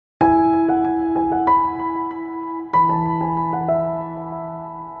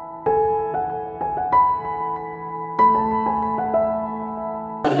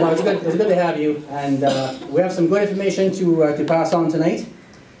No, it's good to have you, and we have some good information to pass on tonight.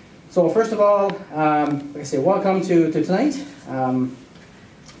 So first of all, like I say, welcome to tonight. I'm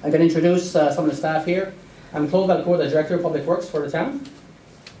going to introduce some of the staff here. I'm Claude Valcourt, the Director of Public Works for the town.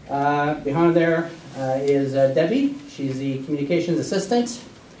 Behind there is Debbie. She's the Communications Assistant.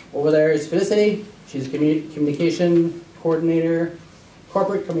 Over there is Felicity. She's Communication Coordinator,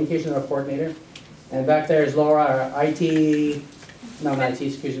 Corporate Communication Coordinator. And back there is Laura, our IT, not IT,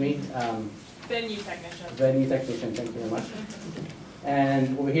 excuse me. Venue technician. Venue technician, thank you very much.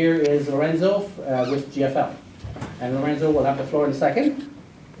 And over here is Lorenzo with GFL. And Lorenzo will have the floor in a second.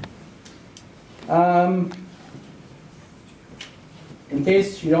 In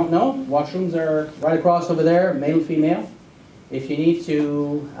case you don't know, washrooms are right across over there, male, female. If you need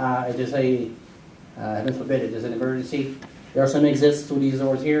to, if there's a, heaven forbid, if there's an emergency, there are some exits through these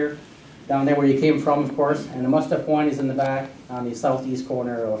doors here. Down there where you came from, of course, and the muster point is in the back on the southeast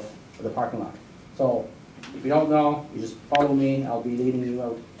corner of the parking lot. So, if you don't know, you just follow me. I'll be leading you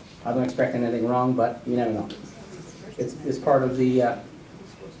out. I don't expect anything wrong, but you never know. It's part of the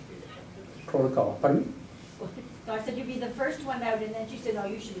protocol. Pardon me? So I said you'd be the first one out, and then she said, no,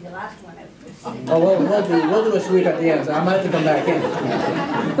 you should be the last one out. Oh, well, we'll do a sweep at the end, so I might have to come back in.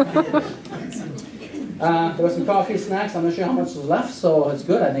 There was some coffee, snacks. I'm not sure how much is left, so it's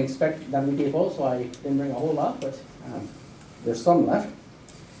good. I didn't expect that many people, so I didn't bring a whole lot, but there's some left.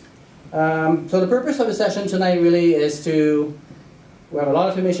 So the purpose of the session tonight really is we have a lot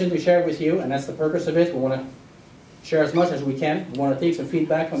of information to share with you, and that's the purpose of it. We want to share as much as we can. We want to take some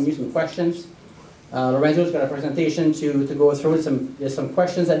feedback from you, some questions. Lorenzo's got a presentation to go through. There's some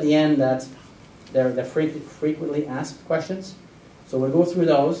questions at the end that they're frequently asked questions. So we'll go through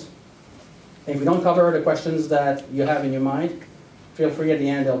those. And if we don't cover the questions that you have in your mind, feel free at the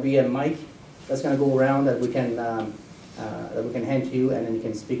end. There'll be a mic that's going to go around that we can hand to you, and then you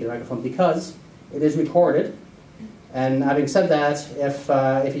can speak in the microphone because it is recorded. And having said that,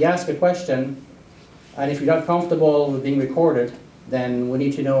 if you ask a question and if you're not comfortable with being recorded, then we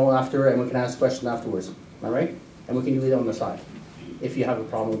need to know after, and we can ask a question afterwards. All right? And we can do it on the side if you have a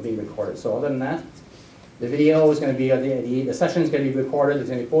problem with being recorded. So other than that, the video is going to be the session is going to be recorded. It's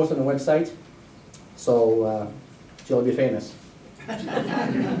going to be posted on the website. So you'll be famous.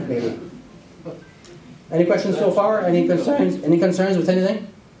 Maybe. Any questions so far? Any concerns? Any concerns with anything?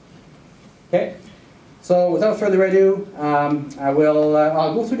 Okay. So without further ado,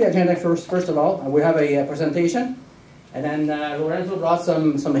 I'll go through the agenda first of all. We have a presentation, and then Lorenzo brought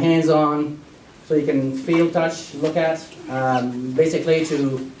some hands-on, so you can feel, touch, look at, basically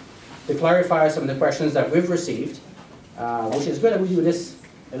to clarify some of the questions that we've received, which is good that we do this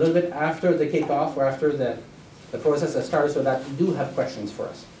a little bit after the kickoff or after the process has started, so that you do have questions for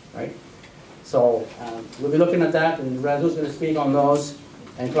us, right? So we'll be looking at that, and Lorenzo's going to speak on those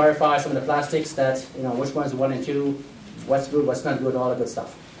and clarify some of the plastics that, which ones 1 and 2, what's good, what's not good, all the good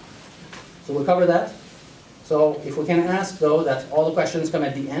stuff. So we'll cover that. So if we can ask, though, that all the questions come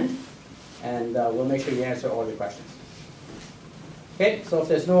at the end, and we'll make sure you answer all your questions. Okay, so if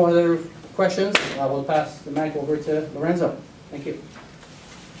there's no other questions, I will pass the mic over to Lorenzo. Thank you.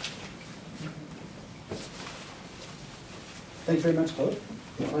 Thanks very much, Claude.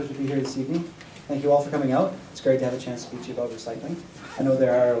 It's a pleasure to be here this evening. Thank you all for coming out. It's great to have a chance to speak to you about recycling. I know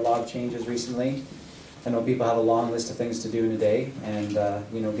there are a lot of changes recently. I know people have a long list of things to do in a day, and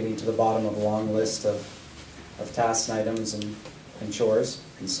getting to the bottom of a long list of tasks and items and chores.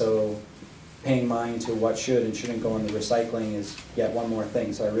 And so paying mind to what should and shouldn't go in the recycling is yet one more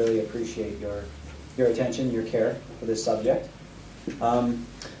thing. So I really appreciate your attention, your care for this subject. I'm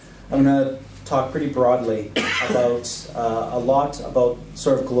going to talk pretty broadly about a lot about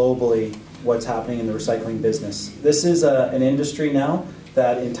sort of globally what's happening in the recycling business. This is an industry now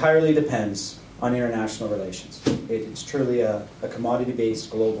that entirely depends on international relations. It's truly a commodity-based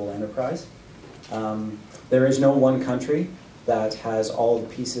global enterprise. There is no one country that has all the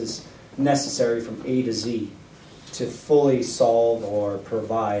pieces necessary from A to Z to fully solve or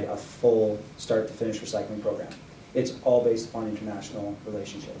provide a full start-to-finish recycling program. It's all based upon international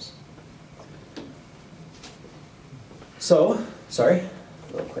relationships. So, sorry,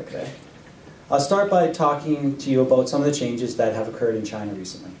 a little quick there. I'll start by talking to you about some of the changes that have occurred in China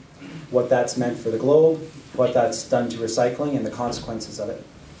recently. What that's meant for the globe, what that's done to recycling, and the consequences of it.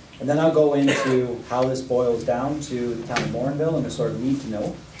 And then I'll go into how this boils down to the town of Morinville and the sort of need to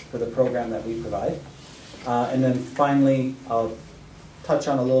know for the program that we provide. And then finally, I'll touch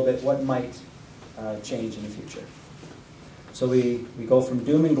on a little bit what might change in the future. So we go from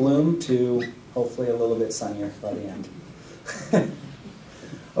doom and gloom to hopefully a little bit sunnier by the end.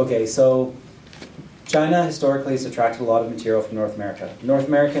 Okay, so China historically has attracted a lot of material from North America. North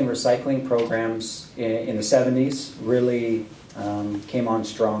American recycling programs in the 70s really came on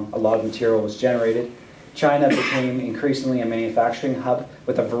strong. A lot of material was generated. China became increasingly a manufacturing hub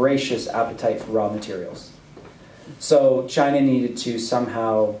with a voracious appetite for raw materials. So China needed to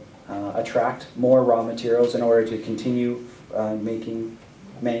somehow attract more raw materials in order to continue making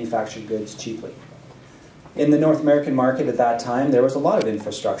manufactured goods cheaply. In the North American market at that time, there was a lot of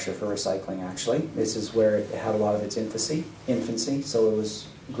infrastructure for recycling, actually. This is where it had a lot of its infancy, so it was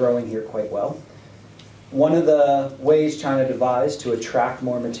growing here quite well. One of the ways China devised to attract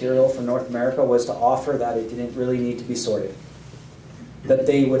more material from North America was to offer that it didn't really need to be sorted. That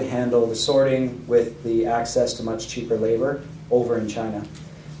they would handle the sorting with the access to much cheaper labor over in China.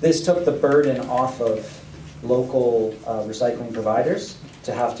 This took the burden off of local recycling providers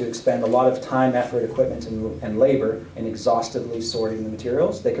to have to expend a lot of time, effort, equipment, and labor in exhaustively sorting the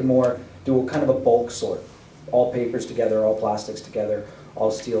materials. They could more do kind of a bulk sort. All papers together, all plastics together, all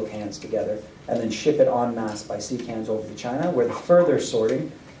steel cans together, and then ship it en masse by sea cans over to China, where the further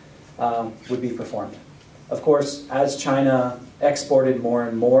sorting would be performed. Of course, as China exported more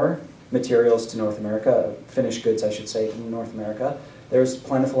and more materials to North America, finished goods I should say, in North America, there's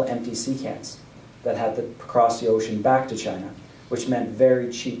plentiful empty sea cans that had to cross the ocean back to China, which meant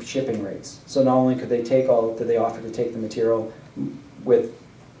very cheap shipping rates. So not only did they offer to take the material with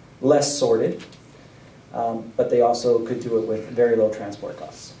less sorted, but they also could do it with very low transport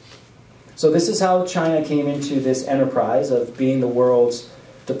costs. So this is how China came into this enterprise of being the world's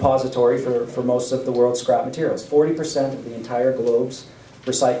depository for most of the world's scrap materials. 40% of the entire globe's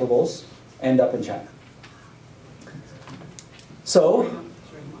recyclables end up in China. So,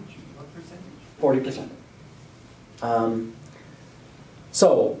 40%.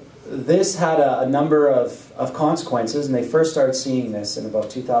 So this had a number of consequences, and they first started seeing this in about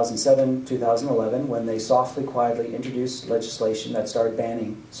 2007, 2011, when they softly, quietly introduced legislation that started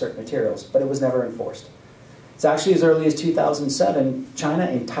banning certain materials, but it was never enforced. It's actually as early as 2007, China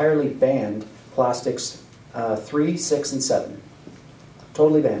entirely banned plastics 3, 6, and 7.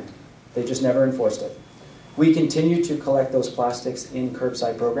 Totally banned. They just never enforced it. We continue to collect those plastics in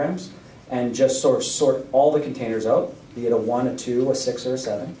curbside programs and just sort all the containers out, be it a 1, a 2, a 6, or a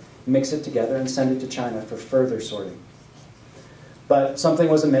 7, mix it together and send it to China for further sorting. But something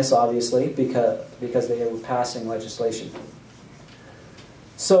was amiss, obviously, because they were passing legislation.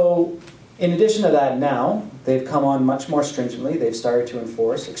 So, in addition to that now, they've come on much more stringently. They've started to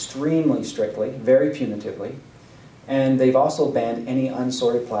enforce extremely strictly, very punitively, and they've also banned any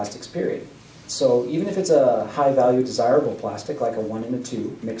unsorted plastics, period. So even if it's a high-value desirable plastic, like a 1 and a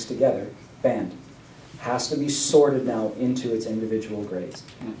 2, mixed together, banned. Has to be sorted now into its individual grades.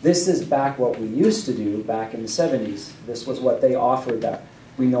 This is back what we used to do back in the 70s. This was what they offered that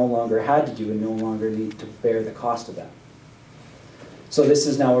we no longer had to do and no longer need to bear the cost of that. So this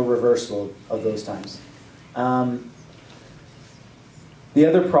is now a reversal of those times. The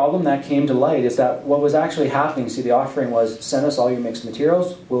other problem that came to light is that what was actually happening, see, the offering was send us all your mixed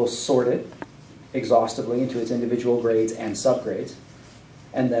materials, we'll sort it exhaustively into its individual grades and subgrades,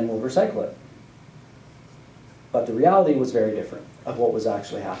 and then we'll recycle it. But the reality was very different of what was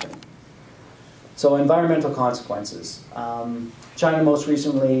actually happening. So environmental consequences. China most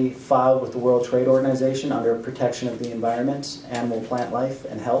recently filed with the World Trade Organization under protection of the environment, animal plant life,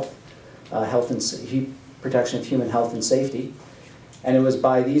 and health, protection of human health and safety. And it was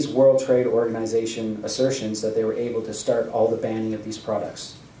by these World Trade Organization assertions that they were able to start all the banning of these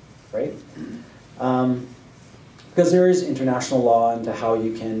products, right? Because there is international law into how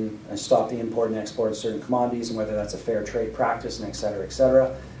you can stop the import and export of certain commodities and whether that's a fair trade practice and et cetera, et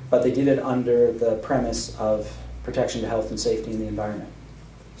cetera. But they did it under the premise of protection to health and safety in the environment.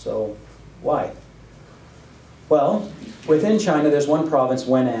 So why? Well, within China there's one province,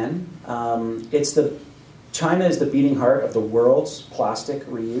 Wenan. China is the beating heart of the world's plastic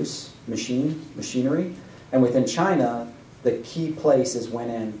reuse machinery. And within China, the key place is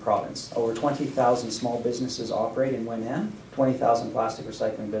Wenan province. Over 20,000 small businesses operate in Wenan, 20,000 plastic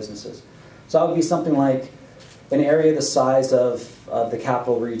recycling businesses. So that would be something like an area the size of the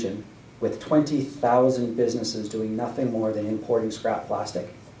capital region, with 20,000 businesses doing nothing more than importing scrap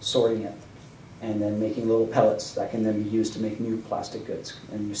plastic, sorting it, and then making little pellets that can then be used to make new plastic goods,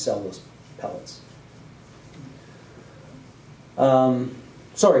 and you sell those pellets.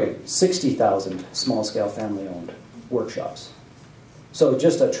 60,000 small-scale family-owned workshops. So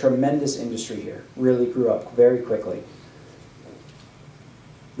just a tremendous industry here. Really grew up very quickly.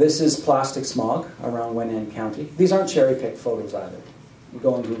 This is plastic smog around Wenan County. These aren't cherry-picked photos either. You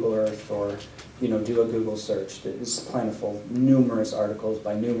go on Google Earth or do a Google search. It's plentiful. Numerous articles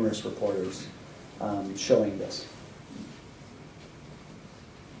by numerous reporters showing this.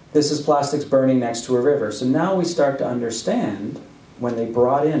 This is plastics burning next to a river. So now we start to understand, when they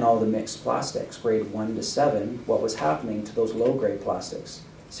brought in all the mixed plastics, grade 1 to 7, what was happening to those low-grade plastics.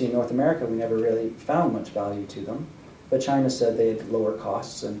 See, in North America, we never really found much value to them, but China said they had lower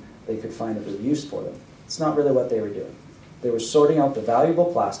costs and they could find a bit of use for them. It's not really what they were doing. They were sorting out the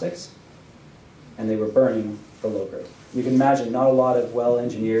valuable plastics, and they were burning the low-grade. You can imagine not a lot of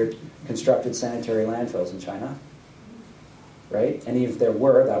well-engineered, constructed sanitary landfills in China, right? And even if there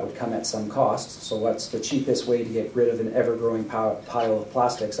were, that would come at some cost. So what's the cheapest way to get rid of an ever-growing pile of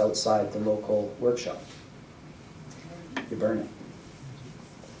plastics outside the local workshop? You burn it.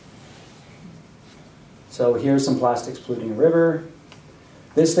 So here's some plastics polluting a river.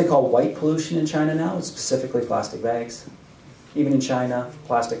 This they call white pollution in China now. It's specifically plastic bags. Even in China,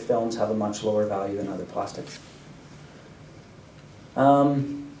 plastic films have a much lower value than other plastics.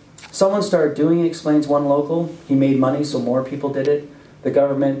 Someone started doing it, explains one local. He made money, so more people did it. The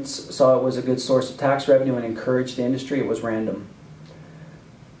government saw it was a good source of tax revenue and encouraged the industry. It was random.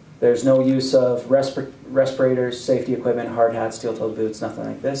 There's no use of respirators, safety equipment, hard hats, steel-toed boots, nothing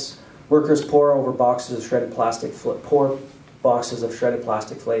like this. Workers pour over boxes of shredded plastic,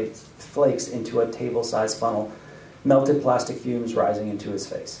 flakes into a table-sized funnel, melted plastic fumes rising into his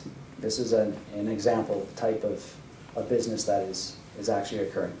face. This is an example type of a business that is actually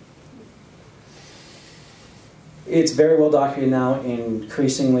occurring. It's very well documented now,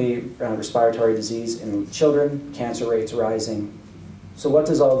 increasingly respiratory disease in children, cancer rates rising. So what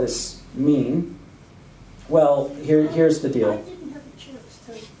does all this mean? Well, here's the deal. I didn't have a chance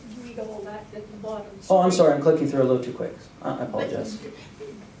to read all that at the bottom. Oh, I'm sorry, I'm clicking through a little too quick. I apologize.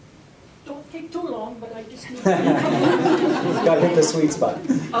 Don't take too long, but I just need Got to hit the sweet spot.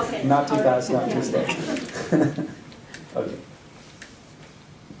 Okay. Not too All fast, right. not too slow. Okay.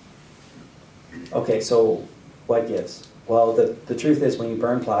 Okay, so what gives? Well, the truth is when you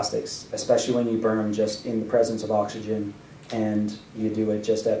burn plastics, especially when you burn them just in the presence of oxygen and you do it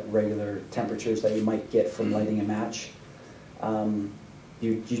just at regular temperatures that you might get from lighting a match,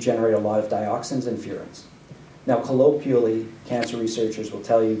 you generate a lot of dioxins and furans. Now, colloquially, cancer researchers will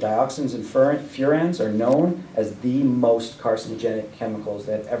tell you dioxins and furans are known as the most carcinogenic chemicals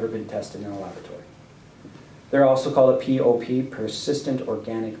that have ever been tested in a laboratory. They're also called a POP, persistent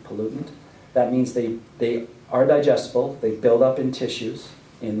organic pollutant. That means they are digestible, they build up in tissues,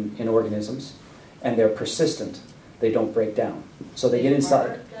 in organisms, and they're persistent. They don't break down. So they get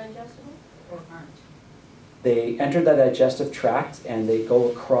inside. Digestible or aren't? They enter the digestive tract and they go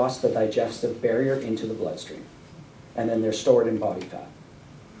across the digestive barrier into the bloodstream. And then they're stored in body fat.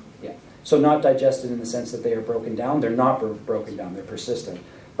 Yeah. So not digested in the sense that they are broken down. They're not broken down, they're persistent.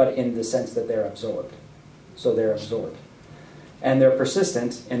 But in the sense that they're absorbed. So they're absorbed. And they're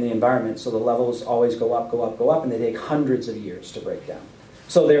persistent in the environment, so the levels always go up, go up, go up, and they take hundreds of years to break down.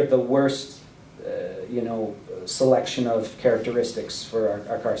 So they're the worst selection of characteristics for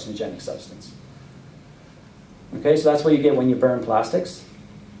our carcinogenic substance. Okay, so that's what you get when you burn plastics.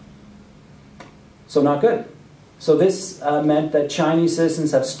 So not good. So this meant that Chinese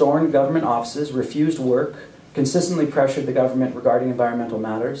citizens have stormed government offices, refused work, consistently pressured the government regarding environmental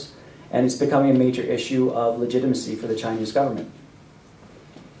matters, and it's becoming a major issue of legitimacy for the Chinese government.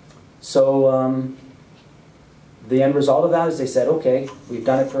 So the end result of that is they said, okay, we've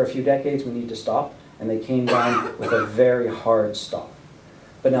done it for a few decades, we need to stop. And they came down with a very hard stop.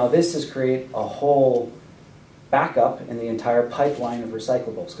 But now this has created a whole backup in the entire pipeline of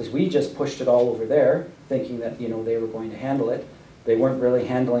recyclables, because we just pushed it all over there, thinking that they were going to handle it. They weren't really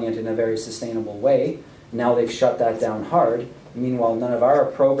handling it in a very sustainable way. Now they've shut that down hard. Meanwhile, none of our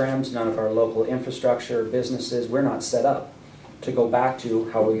programs, none of our local infrastructure, businesses, we're not set up to go back to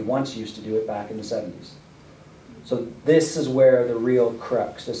how we once used to do it back in the 70s. So this is where the real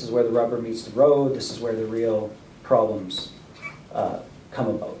crux, this is where the rubber meets the road, this is where the real problems come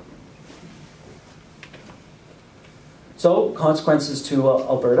about. So, consequences to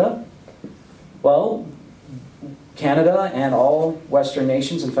Alberta. Well, Canada and all Western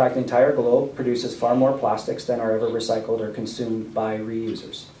nations, in fact the entire globe, produces far more plastics than are ever recycled or consumed by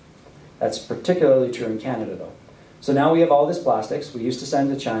reusers. That's particularly true in Canada though. So now we have all this plastics, we used to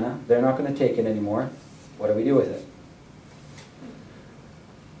send to China, they're not going to take it anymore. What do we do with it?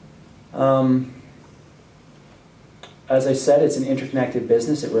 As I said, it's an interconnected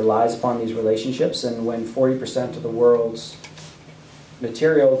business. It relies upon these relationships, and when 40% of the world's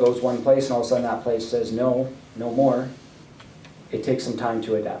material goes one place and all of a sudden that place says no, no more, it takes some time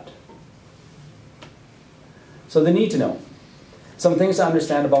to adapt. So the need to know. Some things to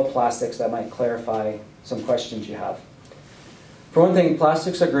understand about plastics that might clarify some questions you have. For one thing,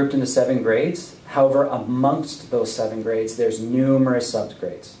 plastics are grouped into 7 grades. However, amongst those 7 grades, there's numerous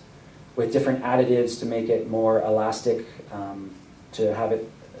subgrades with different additives to make it more elastic, to have it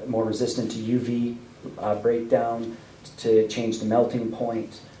more resistant to UV breakdown, to change the melting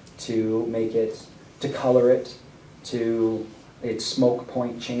point, to make it, to color it, to its smoke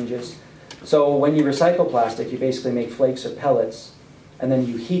point changes. So when you recycle plastic, you basically make flakes or pellets, and then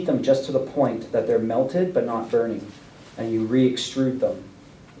you heat them just to the point that they're melted but not burning, and you re-extrude them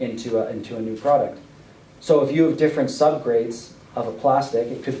into a new product. So if you have different subgrades of a plastic,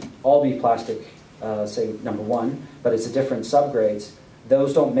 it could all be plastic, say number 1, but it's a different subgrades.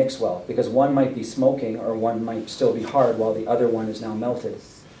 Those don't mix well because one might be smoking or one might still be hard while the other one is now melted.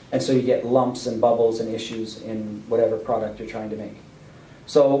 And so you get lumps and bubbles and issues in whatever product you're trying to make.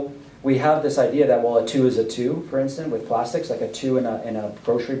 So we have this idea that, well, a 2 is a 2, for instance, with plastics. Like a 2 in a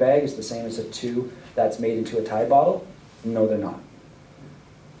grocery bag is the same as a 2 that's made into a Tide bottle. No, they're not.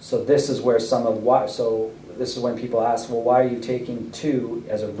 So this is where some of why, so this is when people ask, well, why are you taking 2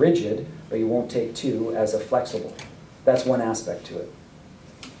 as a rigid, but you won't take 2 as a flexible? That's one aspect to it.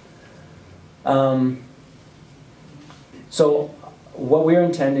 So what we're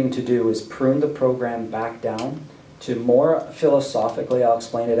intending to do is prune the program back down to more philosophically, I'll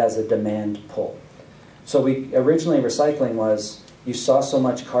explain it as a demand pull. So originally recycling was, you saw so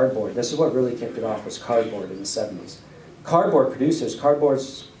much cardboard. This is what really kicked it off, was cardboard in the 70s. Cardboard producers,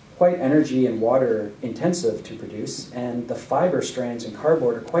 cardboard's quite energy and water intensive to produce, and the fiber strands in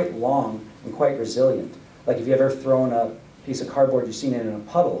cardboard are quite long and quite resilient. Like if you ever thrown a piece of cardboard you've seen it in a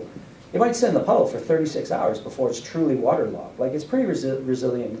puddle, it might sit in the puddle for 36 hours before it's truly waterlogged. Like it's pretty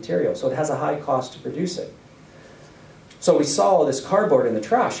resilient material, so it has a high cost to produce it. So we saw all this cardboard in the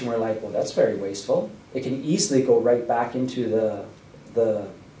trash and we're like, well, that's very wasteful. It can easily go right back into the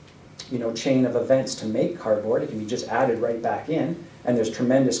chain of events to make cardboard. It can be just added right back in, and there's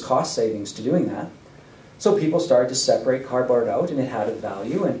tremendous cost savings to doing that. So people started to separate cardboard out, and it had a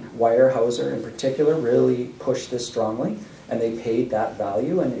value, and Weyerhaeuser in particular really pushed this strongly, and they paid that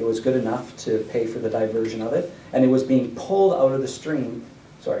value, and it was good enough to pay for the diversion of it, and it was being pulled out of the stream,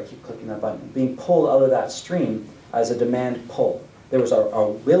 sorry, I keep clicking that button, being pulled out of that stream as a demand pull. There was a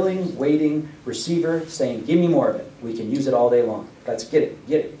willing, waiting receiver saying, give me more of it. We can use it all day long. Let's get it,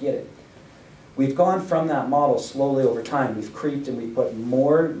 get it, get it. We've gone from that model slowly over time. We've creeped and we've put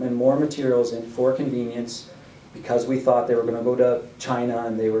more and more materials in for convenience because we thought they were going to go to China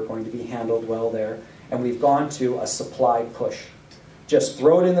and they were going to be handled well there. And we've gone to a supply push. Just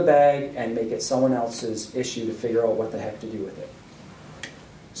throw it in the bag and make it someone else's issue to figure out what the heck to do with it.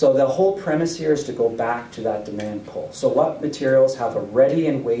 So the whole premise here is to go back to that demand pull. So what materials have a ready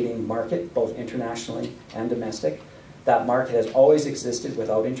and waiting market, both internationally and domestic? That market has always existed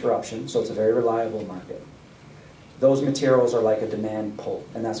without interruption, so it's a very reliable market. Those materials are like a demand pull,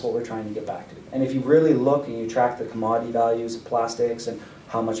 and that's what we're trying to get back to. And if you really look and you track the commodity values of plastics and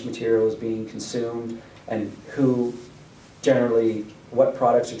how much material is being consumed and what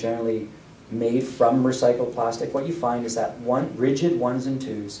products are generally made from recycled plastic, what you find is that rigid 1s and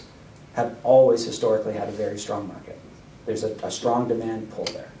 2s have always historically had a very strong market. There's a strong demand pull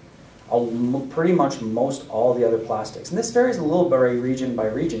there. Pretty much most all the other plastics. And this varies a little by region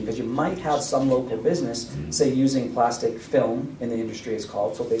because you might have some local business, say using plastic film in the industry it's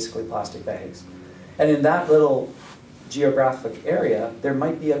called, so basically plastic bags. And in that little geographic area, there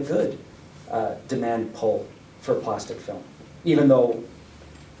might be a good demand pull for plastic film, even though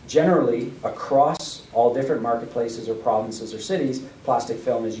generally across all different marketplaces or provinces or cities, plastic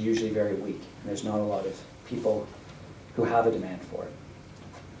film is usually very weak. And there's not a lot of people who have a demand for it.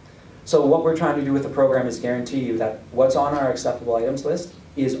 So what we're trying to do with the program is guarantee you that what's on our acceptable items list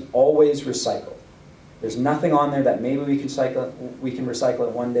is always recycled. There's nothing on there that maybe we can recycle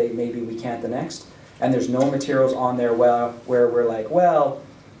it one day, maybe we can't the next. And there's no materials on there where we're like, well,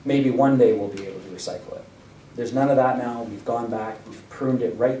 maybe one day we'll be able to recycle it. There's none of that now. We've gone back, we've pruned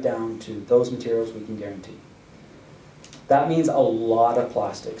it right down to those materials we can guarantee. That means a lot of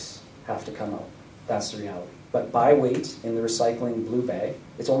plastics have to come out. That's the reality. But by weight, in the recycling blue bag,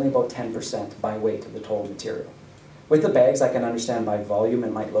 it's only about 10% by weight of the total material. With the bags, I can understand by volume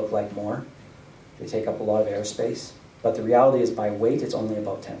it might look like more. They take up a lot of airspace. But the reality is by weight, it's only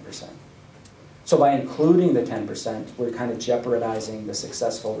about 10%. So by including the 10%, we're kind of jeopardizing the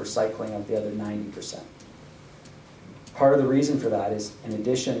successful recycling of the other 90%. Part of the reason for that is, in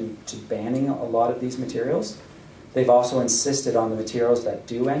addition to banning a lot of these materials, they've also insisted on the materials that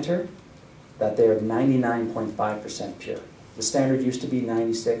do enter that they are 99.5% pure. The standard used to be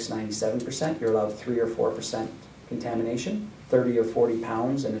 96, 97%. You're allowed 3 or 4% contamination, 30 or 40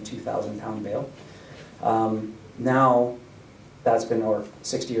 pounds in a 2,000 pound bale. Now, That's been, or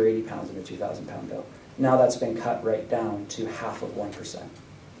 60 or 80 pounds in a 2,000 pound bill. Now that's been cut right down to half of 1%.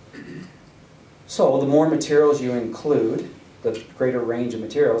 So the more materials you include, the greater range of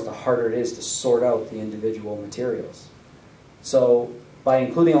materials, the harder it is to sort out the individual materials. So by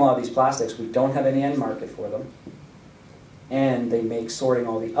including a lot of these plastics, we don't have any end market for them, and they make sorting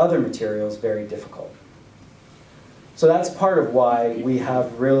all the other materials very difficult. So that's part of why we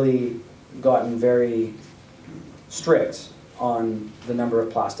have really gotten very strict on the number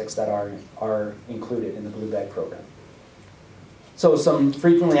of plastics that are included in the Blue Bag program. So some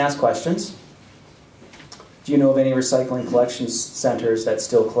frequently asked questions. Do you know of any recycling collection centers that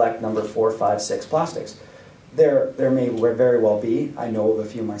still collect number 4, 5, 6 plastics? There may very well be. I know of a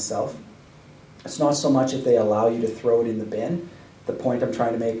few myself. It's not so much if they allow you to throw it in the bin. The point I'm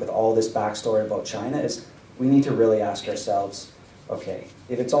trying to make with all this backstory about China is we need to really ask ourselves, okay,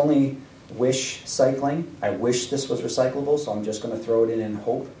 if it's only wish cycling, I wish this was recyclable, so I'm just going to throw it in and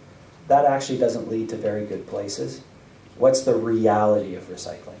hope, that actually doesn't lead to very good places. What's the reality of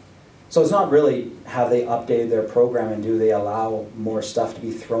recycling? So it's not really have they updated their program and do they allow more stuff to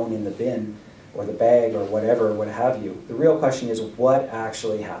be thrown in the bin or the bag or whatever, what have you. The real question is what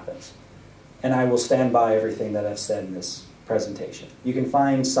actually happens? And I will stand by everything that I've said in this presentation. You can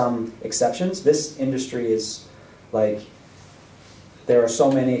find some exceptions. This industry is like, there are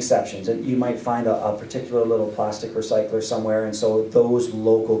so many exceptions, and you might find a particular little plastic recycler somewhere, and so those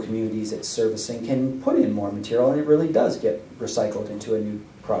local communities it's servicing can put in more material, and it really does get recycled into a new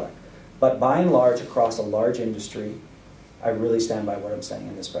product. But by and large, across a large industry, I really stand by what I'm saying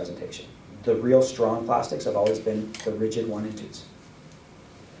in this presentation. The real strong plastics have always been the rigid 1 and 2s.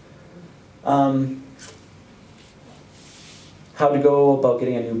 How to go about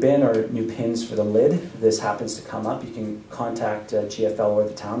getting a new bin or new pins for the lid. This happens to come up. You can contact GFL or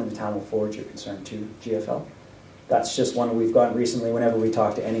the town, and the town will forward your concern to GFL. That's just one we've gotten recently whenever we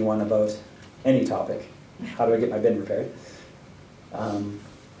talk to anyone about any topic. How do I get my bin repaired?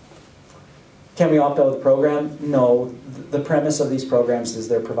 Can we opt out of the program? No. The premise of these programs is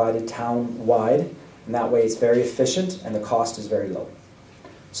they're provided town-wide, and that way it's very efficient and the cost is very low.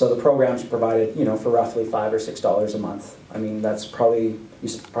 So the program's provided, you know, for roughly $5 or $6 a month. I mean, that's probably,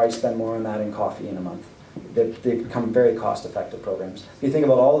 you probably spend more on that in coffee in a month. They become very cost-effective programs. If you think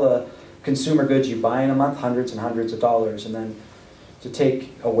about all the consumer goods you buy in a month, hundreds and hundreds of dollars, and then to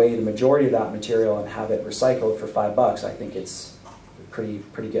take away the majority of that material and have it recycled for $5, I think it's pretty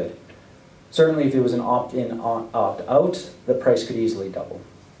good. Certainly if it was an opt-in, opt-out, the price could easily double.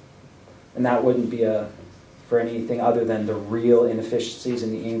 And that wouldn't be for anything other than the real inefficiencies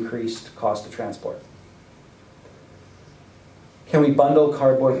and the increased cost of transport. Can we bundle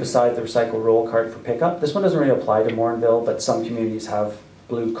cardboard beside the recycle roll cart for pickup? This one doesn't really apply to Morinville, but some communities have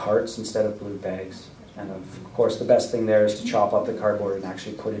blue carts instead of blue bags. And of course the best thing there is to chop up the cardboard and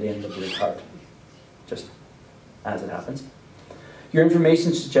actually put it in the blue cart, just as it happens. Your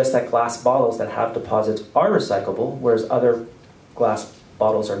information suggests that glass bottles that have deposits are recyclable, whereas other glass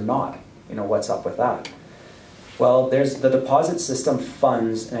bottles are not. You know, what's up with that? Well, the deposit system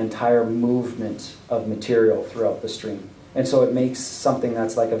funds an entire movement of material throughout the stream. And so it makes something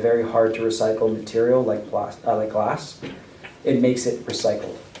that's like a very hard to recycle material, like glass, it makes it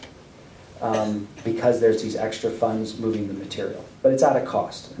recycled. Because there's these extra funds moving the material. But it's at a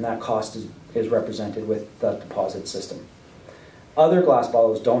cost, and that cost is represented with the deposit system. Other glass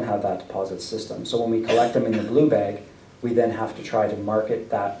bottles don't have that deposit system, so when we collect them in the blue bag, we then have to try to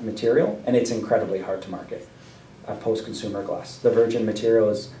market that material, and it's incredibly hard to market. Post-consumer glass. The virgin material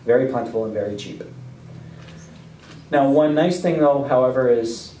is very plentiful and very cheap. Now, one nice thing though, however,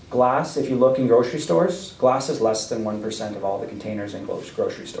 is glass. If you look in grocery stores, glass is less than 1% of all the containers in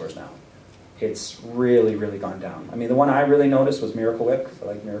grocery stores now. It's really, really gone down. I mean, the one I really noticed was Miracle Whip, because I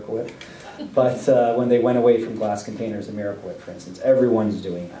like Miracle Whip. But when they went away from glass containers in Miracle Whip, for instance, everyone's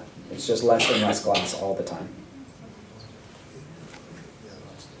doing that. It's just less and less glass all the time.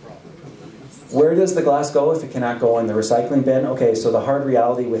 Where does the glass go if it cannot go in the recycling bin? Okay, so the hard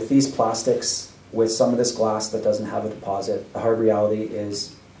reality with these plastics, with some of this glass that doesn't have a deposit, the hard reality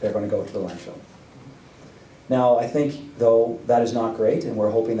is they're going to go to the landfill. Now, I think, though, that is not great, and we're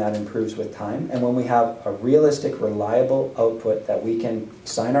hoping that improves with time. And when we have a realistic, reliable output that we can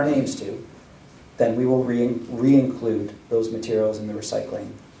sign our names to, then we will re-include those materials in the recycling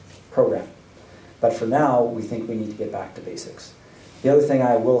program. But for now, we think we need to get back to basics. The other thing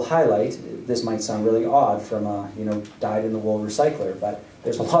I will highlight, this might sound really odd from a dyed-in-the-wool recycler, but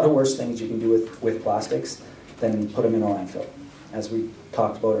there's a lot of worse things you can do with plastics than put them in a landfill, as we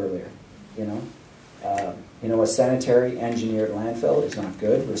talked about earlier. A sanitary engineered landfill is not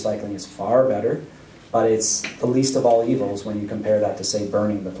good. Recycling is far better. but it's the least of all evils when you compare that to, say,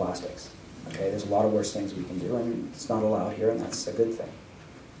 burning the plastics. Okay, there's a lot of worse things we can do, and it's not allowed here, and that's a good thing.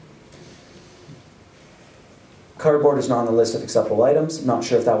 Cardboard is not on the list of acceptable items. Not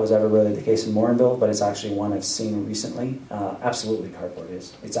sure if that was ever really the case in Morinville, but it's actually one I've seen recently. Absolutely, cardboard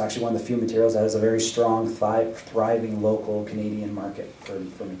is. It's actually one of the few materials that has a very strong, thriving local Canadian market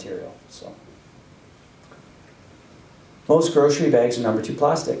for material. So, most grocery bags are number 2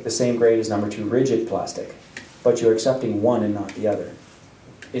 plastic, the same grade as number 2 rigid plastic, but you're accepting one and not the other.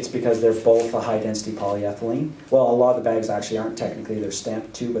 It's because they're both a high-density polyethylene. Well, a lot of the bags actually aren't technically, they're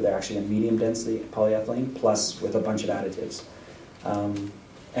stamped 2, but they're actually a medium-density polyethylene, plus with a bunch of additives. And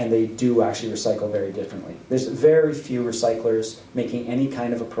they do actually recycle very differently. There's very few recyclers making any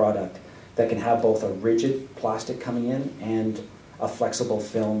kind of a product that can have both a rigid plastic coming in and a flexible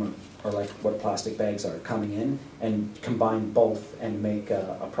film, or like what plastic bags are, coming in, and combine both and make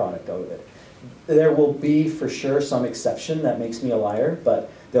a product out of it. There will be, for sure, some exception. That makes me a liar, but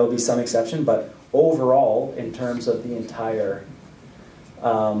there will be some exception. But overall, in terms of the entire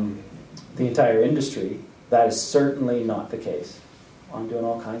industry, that is certainly not the case. I'm doing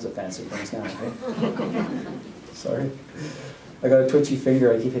all kinds of fancy things now, right? Sorry. I got a twitchy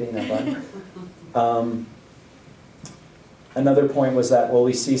finger. I keep hitting that button. Another point was that, well,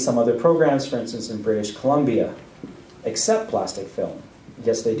 we see some other programs, for instance, in British Columbia, accept plastic film.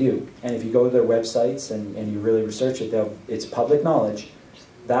 Yes, they do. And if you go to their websites and you really research it, it's public knowledge.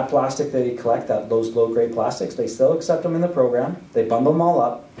 That plastic they collect, those low-grade plastics, they still accept them in the program. They bundle them all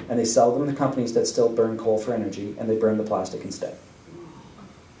up, and they sell them to companies that still burn coal for energy, and they burn the plastic instead.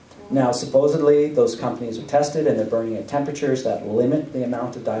 Now, supposedly, those companies are tested, and they're burning at temperatures that limit the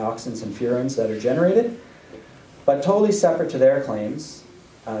amount of dioxins and furans that are generated. But totally separate to their claims,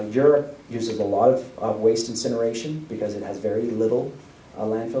 Europe uses a lot of waste incineration because it has very little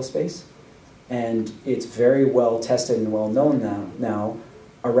landfill space, and it's very well tested and well known now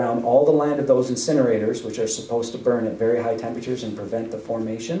around all the land of those incinerators, which are supposed to burn at very high temperatures and prevent the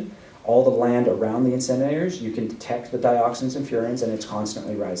formation. All the land around the incinerators, you can detect the dioxins and furans, and it's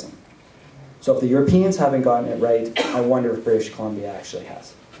constantly rising. So if the Europeans haven't gotten it right, I wonder if British Columbia actually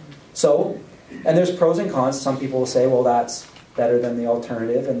has. So, and there's pros and cons. Some people will say, well, that's better than the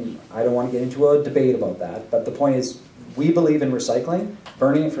alternative, and I don't want to get into a debate about that, but the point is, we believe in recycling.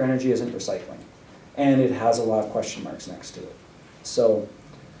 Burning it for energy isn't recycling. And it has a lot of question marks next to it. So,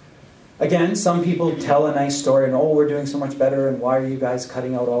 again, some people tell a nice story and, oh, we're doing so much better, and why are you guys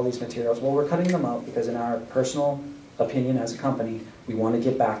cutting out all these materials? Well, we're cutting them out because in our personal opinion as a company, we want to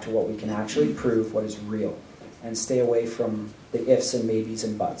get back to what we can actually prove, what is real, and stay away from the ifs and maybes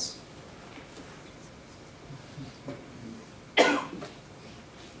and buts.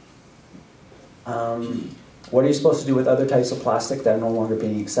 What are you supposed to do with other types of plastic that are no longer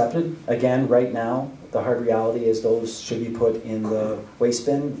being accepted? Again, right now, the hard reality is those should be put in the waste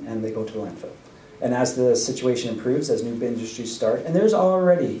bin and they go to the landfill. And as the situation improves, as new industries start, and there's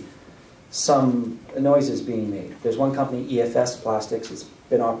already some noises being made. There's one company, EFS Plastics, it's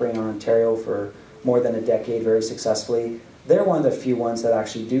been operating in Ontario for more than a decade very successfully. They're one of the few ones that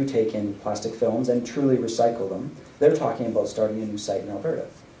actually do take in plastic films and truly recycle them. They're talking about starting a new site in Alberta.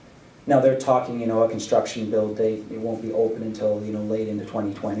 Now they're talking, a construction build date. It won't be open until, late into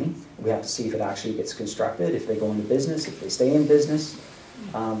 2020. We have to see if it actually gets constructed, if they go into business, if they stay in business.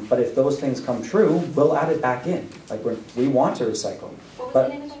 But if those things come true, we'll add it back in. Like we want to recycle. What was the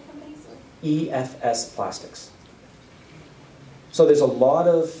name of that company? EFS Plastics. So there's a lot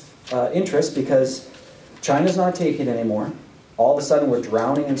of interest because China's not taking it anymore. All of a sudden we're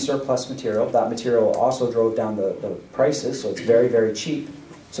drowning in surplus material. That material also drove down the prices, so it's very, very cheap.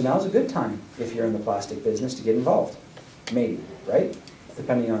 So now's a good time, if you're in the plastic business, to get involved. Maybe, right?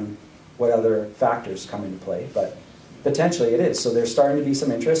 Depending on what other factors come into play, but potentially it is. So there's starting to be some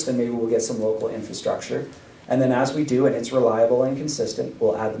interest, and maybe we'll get some local infrastructure. And then as we do, and it's reliable and consistent,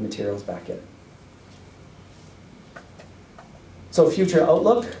 we'll add the materials back in. So future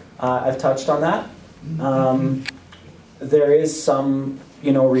outlook, I've touched on that. There is some,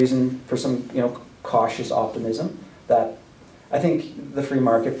 reason for some, cautious optimism that I think the free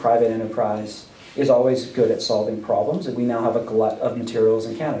market, private enterprise, is always good at solving problems, and we now have a glut of materials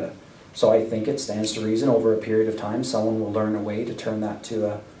in Canada. So I think it stands to reason over a period of time someone will learn a way to turn that to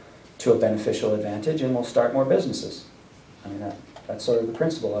a beneficial advantage, and we'll start more businesses. I mean, that's sort of the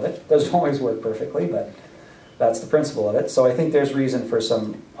principle of it. Doesn't always work perfectly, but that's the principle of it. So I think there's reason for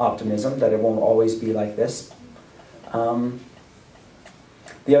some optimism that it won't always be like this.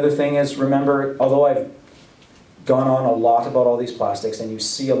 The other thing is, remember, although I've gone on a lot about all these plastics, and you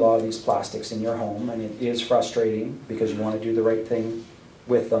see a lot of these plastics in your home, and it is frustrating because you want to do the right thing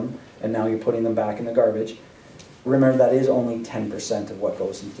with them, and now you're putting them back in the garbage. Remember, that is only 10% of what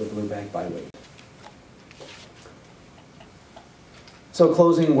goes into the blue bag by weight. So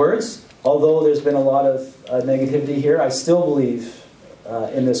closing words, although there's been a lot of negativity here, I still believe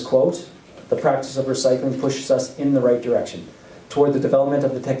in this quote, the practice of recycling pushes us in the right direction, toward the development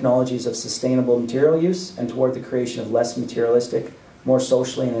of the technologies of sustainable material use and toward the creation of less materialistic, more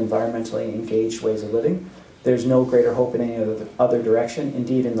socially and environmentally engaged ways of living. There's no greater hope in any other direction.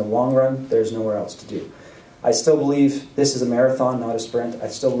 Indeed, in the long run, there's nowhere else to do. I still believe this is a marathon, not a sprint. I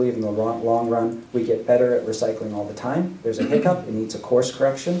still believe in the long run, we get better at recycling all the time. There's a hiccup, it needs a course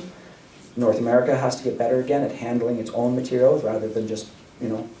correction. North America has to get better again at handling its own materials rather than just,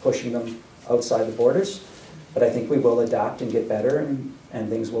 pushing them outside the borders. But I think we will adapt and get better, and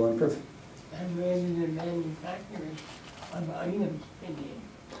things will improve. And rather than manufacturers, I'm opinion.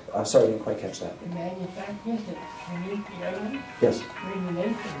 Sorry, I didn't quite catch that. The manufacturers that create the item, Yes. bring it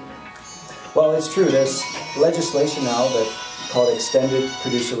in from there. Well, it's true. There's legislation now that called extended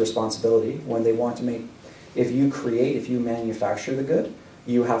producer responsibility. When they want to make, if you manufacture the good,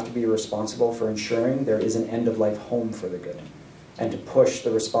 you have to be responsible for ensuring there is an end-of-life home for the good, and to push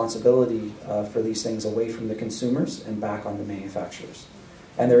the responsibility for these things away from the consumers and back on the manufacturers.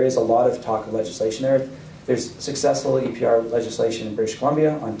 And there is a lot of talk of legislation there. There's successful EPR legislation in British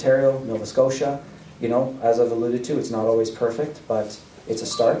Columbia, Ontario, Nova Scotia. As I've alluded to, it's not always perfect, but it's a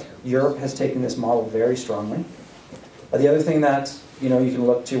start. Europe has taken this model very strongly. The other thing that you can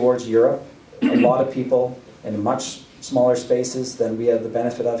look towards Europe, a lot of people in much smaller spaces than we have the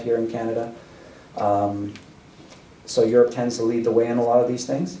benefit of here in Canada. So Europe tends to lead the way in a lot of these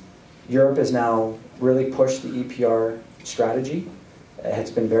things. Europe has now really pushed the EPR strategy.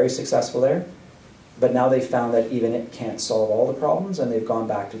 It's been very successful there. But now they've found that even it can't solve all the problems, and they've gone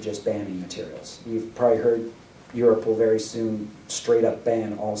back to just banning materials. You've probably heard Europe will very soon straight up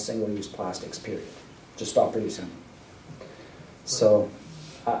ban all single-use plastics, period. Just stop producing them. So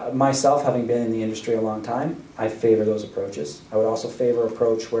myself, having been in the industry a long time, I favor those approaches. I would also favor an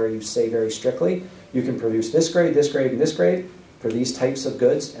approach where you say very strictly, you can produce this grade, and this grade for these types of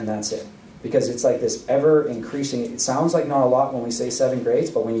goods, and that's it. Because it's like this ever-increasing, it sounds like not a lot when we say 7 grades,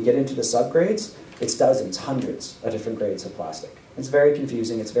 but when you get into the subgrades, it's dozens, hundreds of different grades of plastic. It's very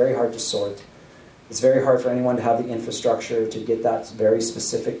confusing, it's very hard to sort. It's very hard for anyone to have the infrastructure to get that very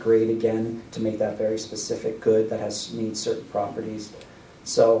specific grade again, to make that very specific good that needs certain properties.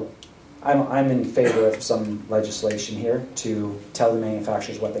 So I'm in favor of some legislation here to tell the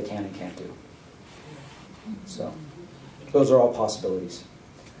manufacturers what they can and can't do. So those are all possibilities.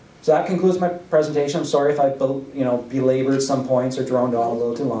 So that concludes my presentation. I'm sorry if I belabored some points or droned on a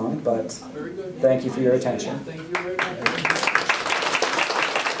little too long, but thank you for your attention. Thank you very much.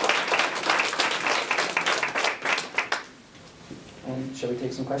 And shall we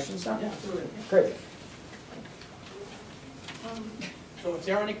take some questions now? Yeah, absolutely. Great. So if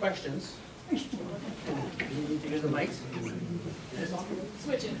there are any questions, you need to use the mics.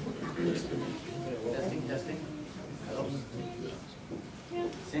 Switch it. Testing. Hello. Yeah.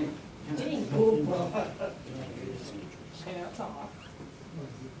 Same. Yeah, it's off.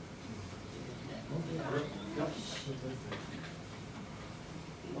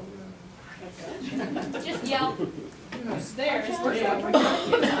 Just yell. It's there. It's working.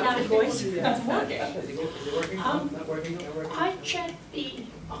 Not a voice. It's working. Is it working? Not working? Not working? I checked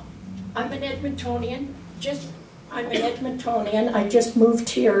I'm an Edmontonian, I'm an Edmontonian, I just moved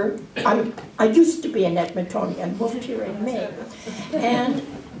here. I used to be an Edmontonian, moved here in May. And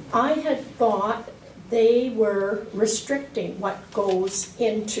I had thought they were restricting what goes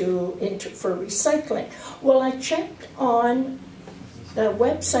into for recycling. Well, I checked on the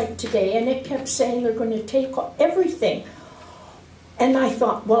website today and it kept saying they're going to take everything. And I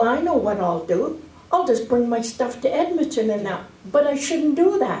thought, well, I know what I'll do. I'll just bring my stuff to Edmonton and that. But I shouldn't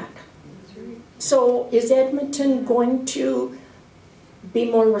do that. So is Edmonton going to be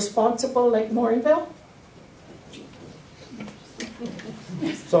more responsible like Morinville?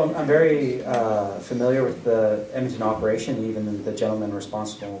 So I'm very familiar with the Edmonton operation, even the gentleman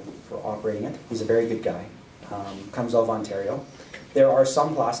responsible for operating it. He's a very good guy, comes out of Ontario. There are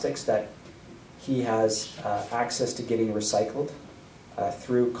some plastics that he has access to getting recycled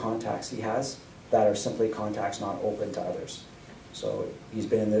through contacts he has that are simply contacts not open to others. So he's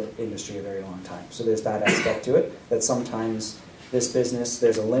been in the industry a very long time. So there's that aspect to it, that sometimes this business,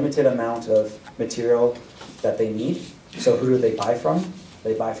 there's a limited amount of material that they need. So who do they buy from?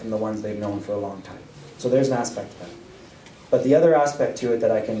 They buy from the ones they've known for a long time. So there's an aspect to that. But the other aspect to it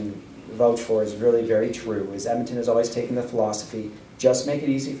that I can vouch for is really very true, is Edmonton has always taken the philosophy, just make it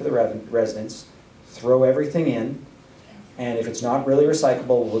easy for the residents, throw everything in, And if it's not really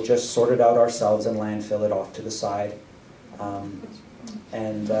recyclable, we'll just sort it out ourselves and landfill it off to the side,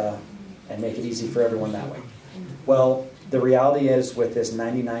 and make it easy for everyone that way. Well, the reality is with this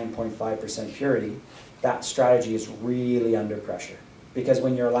 99.5% purity, that strategy is really under pressure. Because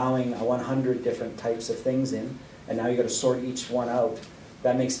when you're allowing 100 different types of things in, and now you've got to sort each one out,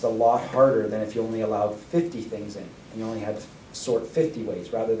 that makes it a lot harder than if you only allowed 50 things in, and you only had to sort 50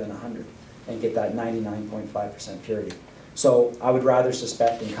 ways rather than 100, and get that 99.5% purity. So I would rather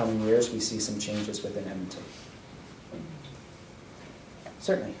suspect in coming years we see some changes within Edmonton.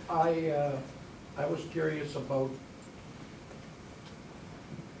 Certainly. I was curious about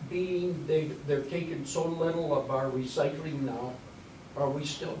they're taking so little of our recycling now. Are we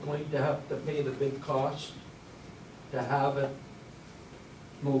still going to have to pay the big cost to have it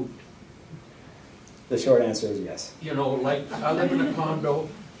moved? The short answer is yes. You know, like I live in a condo,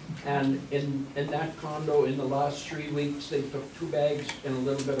 and in that condo, in the last 3 weeks, they took 2 bags and a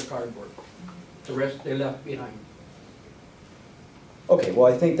little bit of cardboard. The rest they left behind. Okay,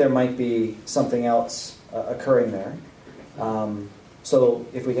 well I think there might be something else occurring there. So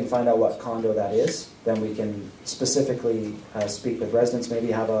if we can find out what condo that is, then we can specifically speak with residents,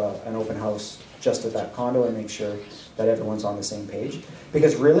 maybe have an open house just at that condo and make sure that everyone's on the same page.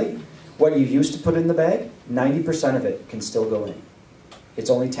 Because really, what you used to put in the bag, 90% of it can still go in.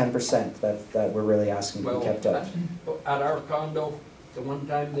 It's only 10% that we're really asking to be kept out. At our condo, the one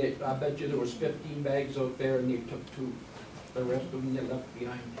time, I bet you there was 15 bags out there and they took 2. The rest of them they left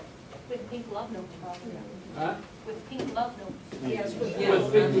behind. With pink love notes, probably. Huh? With pink love notes. Yes,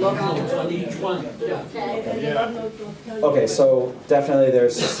 With big love notes on each one. Yeah. Okay, so definitely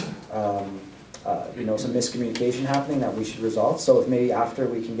there's you know, some miscommunication happening that we should resolve. So if maybe after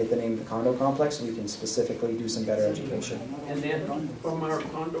we can get the name of the condo complex, we can specifically do some better education. And then from our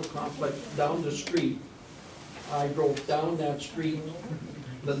condo complex down the street, I drove down that street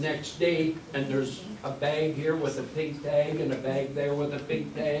the next day, and there's a bag here with a pink tag, and a bag there with a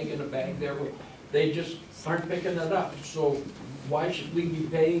pink tag, and a bag there with, they just aren't picking it up. So why should we be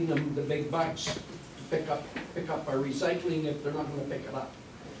paying them the big bucks to pick up our recycling if they're not gonna pick it up?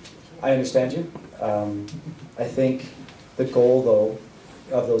 I understand you. I think the goal, though,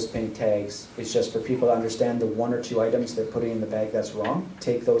 of those pink tags is just for people to understand the 1 or 2 items they're putting in the bag that's wrong,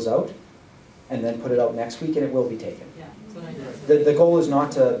 take those out, and then put it out next week, and it will be taken. The goal is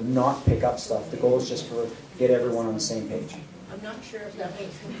not to not pick up stuff. The goal is just to get everyone on the same page. I'm not sure if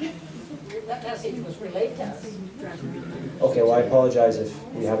that message was relayed to us. Okay, well, I apologize if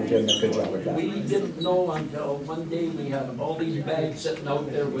we haven't given a good job with that. We didn't know until one day we had all these bags sitting out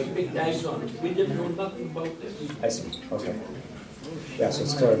there with big tags on them. We didn't know nothing about this. I see, okay. Yeah, so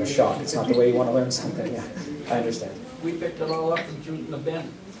it's sort of a shock. It's not the way you want to learn something, yeah. I understand. We picked it all up and threw it in the bin.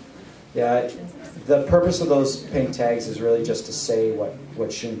 Yeah, the purpose of those pink tags is really just to say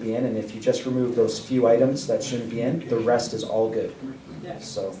what shouldn't be in, and if you just remove those few items that shouldn't be in, the rest is all good.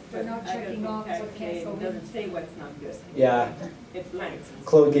 So. We're not checking off what can't go in. Doesn't say what's not good. Yeah. It's blank.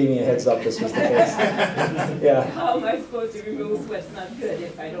 Claude gave me a heads up this was the case. Yeah. How am I supposed to remove what's not good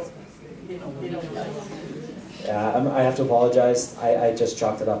if I don't, they don't know? Yeah, I have to apologize. I just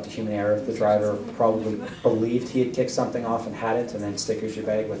chalked it up to human error. The driver probably believed he had kicked something off and hadn't, and then stickers your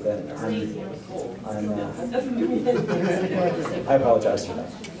bag with it. I apologize for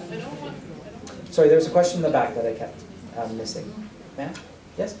that. Sorry, there was a question in the back that I kept missing. Ma'am?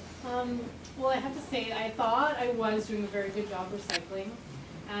 Yes? Well, I have to say, I thought I was doing a very good job recycling,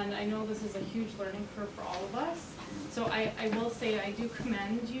 and I know this is a huge learning curve for all of us. So I will say I do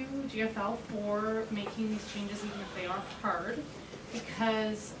commend you, GFL, for making these changes even if they are hard,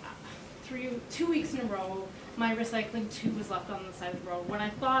 because 2 weeks in a row, my recycling tube was left on the side of the road when I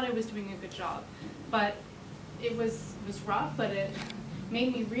thought I was doing a good job. But it was rough, but it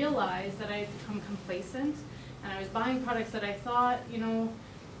made me realize that I had become complacent, and I was buying products that I thought, you know,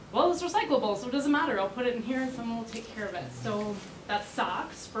 well, it's recyclable, so it doesn't matter. I'll put it in here and someone will take care of it. So that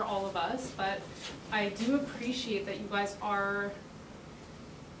sucks for all of us, but I do appreciate that you guys are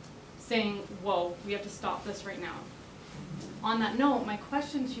saying, whoa, we have to stop this right now. On that note, my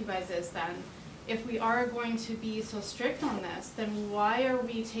question to you guys is then, if we are going to be so strict on this, then why are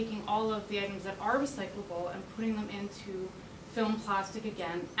we taking all of the items that are recyclable and putting them into film plastic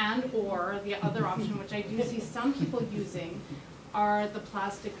again, and or the other option, which I do see some people using, are the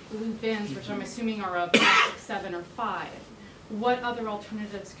plastic blue bins, which I'm assuming are of plastic 7 or 5. What other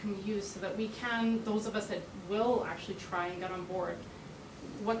alternatives can we use so that we can, those of us that will actually try and get on board,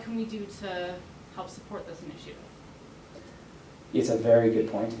 what can we do to help support this initiative? It's a very good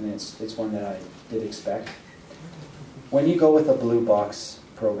point, and it's one that I did expect. When you go with a blue box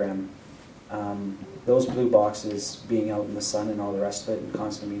program, those blue boxes being out in the sun and all the rest of it and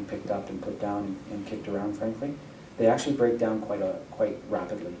constantly being picked up and put down and kicked around, frankly, they actually break down quite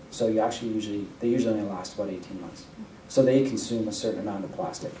rapidly. So they usually only last about 18 months. So they consume a certain amount of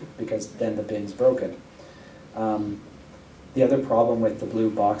plastic because then the bin's broken. The other problem with the blue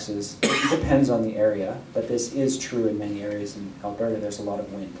boxes, it depends on the area, but this is true in many areas in Alberta. There's a lot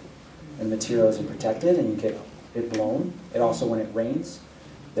of wind, and the material isn't protected, and you get it blown. It also, when it rains,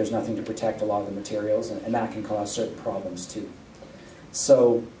 there's nothing to protect a lot of the materials, and that can cause certain problems too.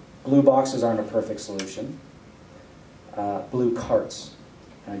 So blue boxes aren't a perfect solution. Blue carts,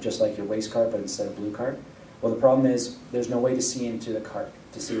 just like your waste cart, but instead of blue cart. Well, the problem is there's no way to see into the cart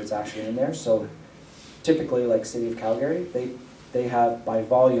to see what's actually in there. So typically, like City of Calgary, they have by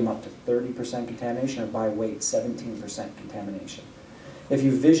volume up to 30% contamination, or by weight 17% contamination. If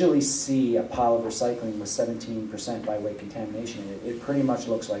you visually see a pile of recycling with 17% by weight contamination, it pretty much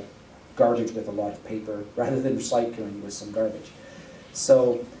looks like garbage with a lot of paper, rather than recycling with some garbage.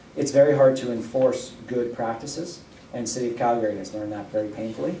 So it's very hard to enforce good practices, and City of Calgary has learned that very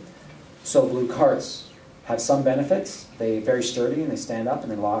painfully. So blue carts have some benefits. They're very sturdy and they stand up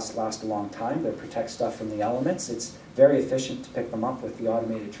and they last a long time. They protect stuff from the elements. It's very efficient to pick them up with the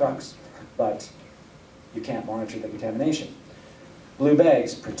automated trucks, but you can't monitor the contamination. Blue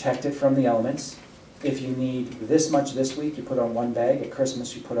bags protect it from the elements. If you need this much this week, you put on 1 bag. At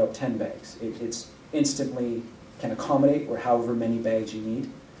Christmas, you put out 10 bags. It's instantly can accommodate or however many bags you need.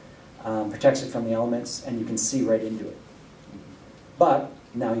 Protects it from the elements, and you can see right into it. But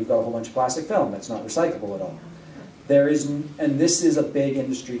now you've got a whole bunch of plastic film that's not recyclable at all. And this is a big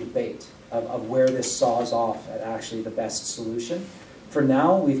industry debate of where this saws off at actually the best solution. For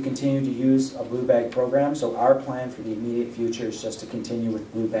now, we've continued to use a blue bag program, so our plan for the immediate future is just to continue with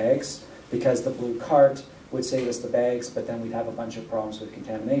blue bags, because the blue cart would save us the bags, but then we'd have a bunch of problems with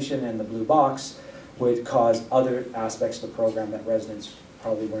contamination, and the blue box would cause other aspects of the program that residents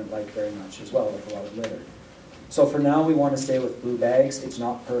probably wouldn't like very much as well, like a lot of litter. So for now, we want to stay with blue bags. It's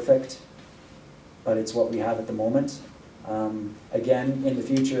not perfect, but it's what we have at the moment. Again, in the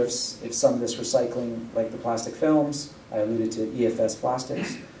future, if some of this recycling, like the plastic films, I alluded to EFS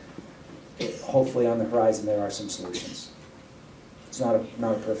plastics, hopefully on the horizon there are some solutions. It's not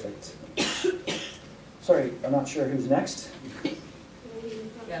a perfect. Sorry, I'm not sure who's next.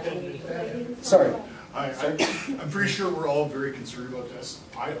 Sorry. I'm pretty sure we're all very concerned about this.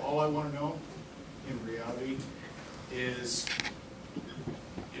 All I want to know, in reality, is,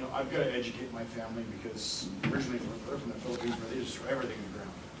 I've got to educate my family, because originally they're from the Philippines, where they just throw everything in the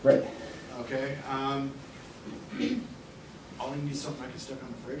ground. Right. Okay. All we need is something I can stick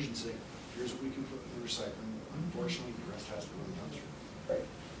on the fridge and say, here's what we can put in the recycling. Unfortunately, the rest has to go to the dumpster. Right.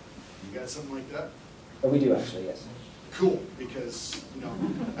 You got something like that? But we do actually, yes. Cool, because,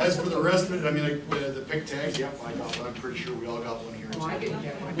 as for the rest of it, I mean, like the pick tags, yep, I got one. I'm pretty sure we all got one here. Oh, I didn't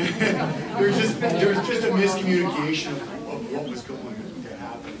get one. there was just a miscommunication of what was going to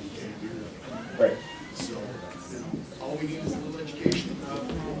happen. Right. So, all we need is a little education of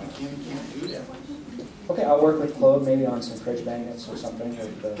what we can and can't do that. Okay, I'll work with Claude maybe on some fridge magnets or something.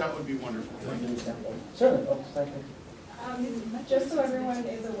 That would be wonderful. Certainly. Oh, thank you. Just so everyone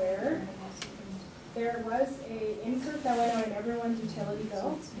is aware, there was an insert that went out in everyone's utility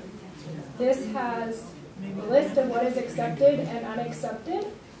bill. This has a list of what is accepted and unaccepted.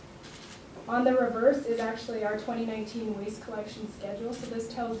 On the reverse is actually our 2019 waste collection schedule. So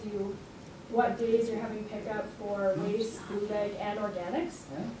this tells you what days you're having pickup for waste, blue bag, and organics.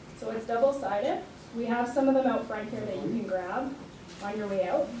 So it's double-sided. We have some of them out front here that you can grab on your way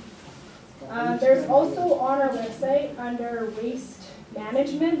out. There's also on our website under waste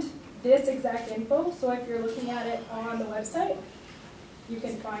management this exact info. So if you're looking at it on the website, you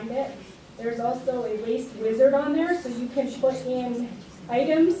can find it. There's also a waste wizard on there, so you can put in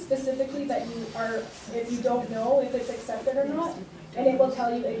items specifically that you are, if you don't know if it's accepted or not, and it will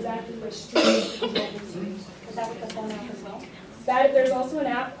tell you exactly which streams you can use. Is that with the phone app as well? There's also an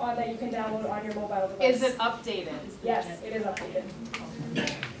app on that you can download on your mobile device. Is it updated? Yes, it is updated.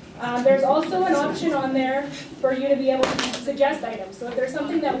 There's also an option on there for you to be able to suggest items. So if there's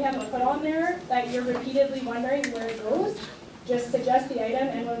something that we haven't put on there that you're repeatedly wondering where it goes, just suggest the item,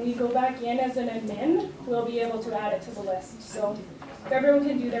 and when we go back in as an admin, we'll be able to add it to the list. So if everyone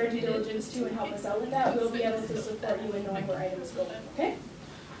can do their due diligence too and help us out with that, we'll be able to support you in knowing where items go. Okay?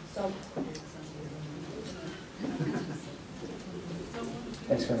 So.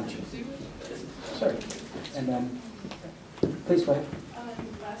 Thanks very much. Sorry. And then, please go ahead.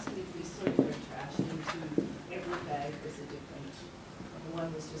 Last week we sorted our trash into every bag was a different.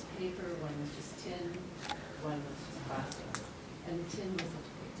 One was just paper, one was just tin, one was just plastic. And the tin was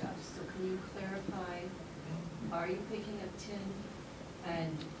a stuff. So can you clarify, are you picking up tin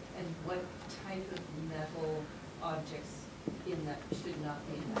and what type of metal objects in that should not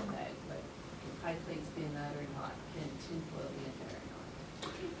be in that bag? Like, can pie plates be in that or not? Can tin foil be in there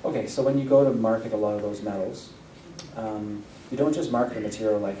or not? Okay, so when you go to market a lot of those metals, you don't just market a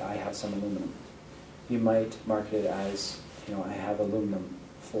material like I have some aluminum. You might market it as, you know, I have aluminum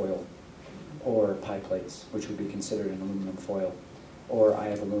foil, or pie plates, which would be considered an aluminum foil, or I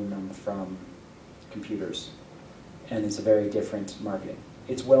have aluminum from computers. And it's a very different marketing.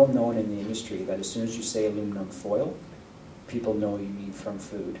 It's well known in the industry that as soon as you say aluminum foil, people know you mean from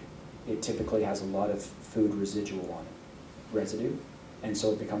food. It typically has a lot of food residual on it, residue, and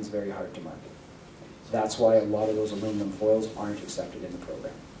so it becomes very hard to market. That's why a lot of those aluminum foils aren't accepted in the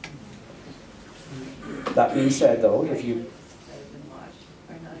program. That being said, though, if you...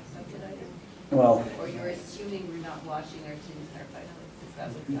 Are not accepted items? Well... Or you're assuming we're not washing our tins and our pie plates? Is that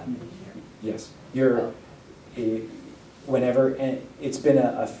what's happening here? Yes. You're... Whenever... And it's been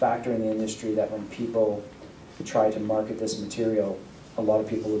a factor in the industry that when people try to market this material, a lot of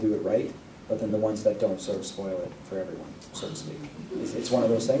people will do it right, but then the ones that don't sort of spoil it for everyone, so to speak. It's one of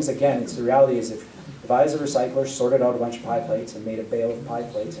those things. Again, the reality is if I as a recycler sorted out a bunch of pie plates and made a bale of pie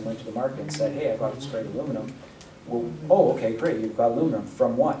plates and went to the market and said, hey, I've got this great aluminum, well, oh, okay, great, you've got aluminum.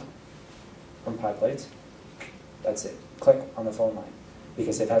 From what? From pie plates. That's it. Click on the phone line.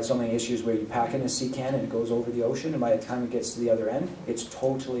 Because they've had so many issues where you pack in a sea can and it goes over the ocean, and by the time it gets to the other end, it's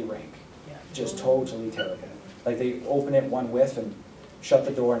totally rank. Just totally terrible. Like they open it one whiff and shut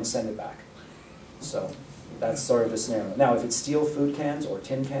the door and send it back. So that's sort of the scenario. Now, if it's steel food cans or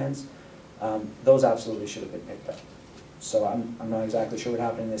tin cans, those absolutely should have been picked up. So I'm not exactly sure what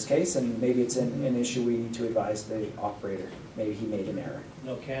happened in this case, and maybe it's an issue we need to advise the operator. Maybe he made an error.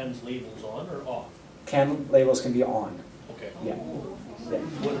 No cans labels on or off? Can labels can be on. Okay. Yeah.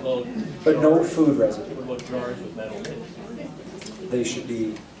 What about But jars? no food residue. What about jars with metal lids? They should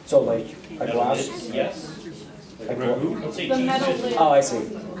be, so like a Metal glass. lids? Yes. A Let's say The cheese metal is- lid. Oh, I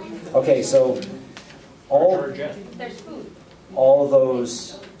see. Okay, so all There's food. all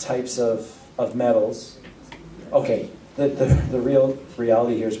those types of metals. Okay, the real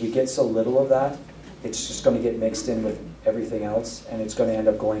reality here is we get so little of that, it's just going to get mixed in with everything else, and it's going to end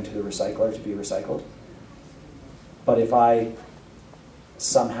up going to the recycler to be recycled. But if I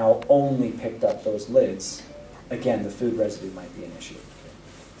somehow only picked up those lids, again, the food residue might be an issue.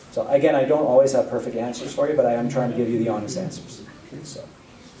 So again, I don't always have perfect answers for you, but I am trying to give you the honest answers. So,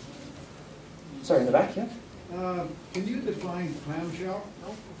 sorry, in the back, yeah? Can you define clamshell?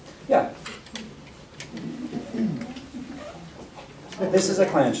 Yeah. This is a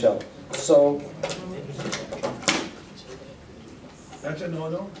clamshell. So, That's a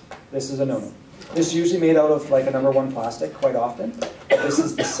no-no? this is a no-no. This is usually made out of like a #1 plastic quite often. But this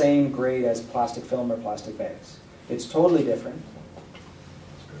is the same grade as plastic film or plastic bags. It's totally different.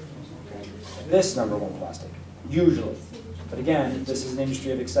 This #1 plastic, usually. But again, this is an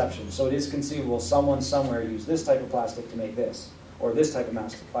industry of exceptions. So it is conceivable someone somewhere used this type of plastic to make this, or this type of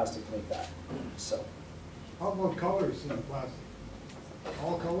plastic to make that. So, How about colors in the plastic?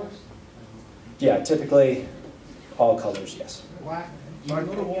 All colors? yeah, typically all colors, yes. Black? So I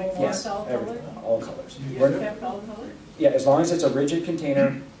go to Walmart? Yes, all everything, all colors. You We're- accept all colors? Yeah, as long as it's a rigid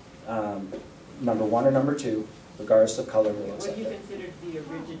container, #1 or #2, regardless of color, we'll What accept do you it. consider to be a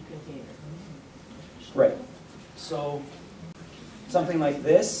rigid container? Right. So something like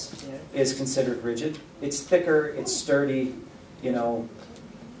this is considered rigid. It's thicker, it's sturdy, you know.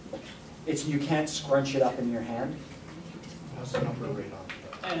 You can't scrunch it up in your hand. That's the number right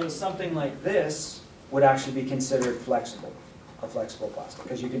on. And something like this would actually be considered flexible, a flexible plastic,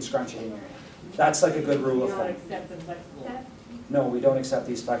 because you can scrunch it in your hand. That's like a good rule of You don't thumb. accept the flexible? No, we don't accept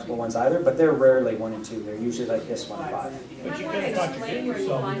these flexible ones either, but they're rarely 1 and 2. They're usually like this one, 5. But you kind of contradict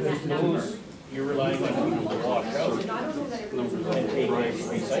yourself because those, you're relying on people to wash out and take it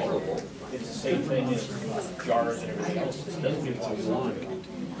recyclable. It's the same thing as jars and everything else. It doesn't get washed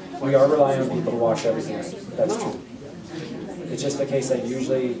out. We are relying on people to wash everything out. That's true. It's just the case that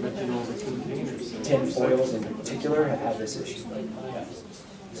usually tin foils in particular have had this issue.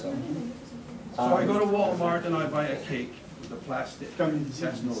 So I go to Walmart and I buy a cake with a plastic.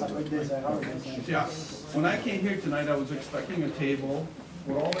 That's no. Yeah. When I came here tonight, I was expecting a table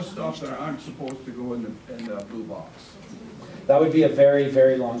with all the stuff that aren't supposed to go in the blue box. that would be a very,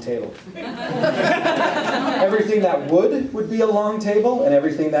 very long table. Everything that would be a long table, and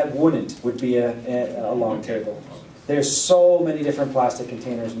everything that wouldn't would be a long table. There's so many different plastic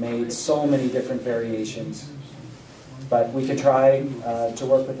containers made, so many different variations. But we could try to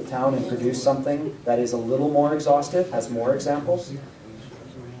work with the town and produce something that is a little more exhaustive, has more examples.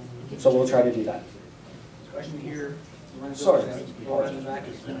 So we'll try to do that. Question here. Sorry.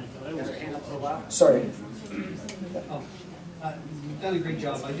 Sorry. Oh, you've done a great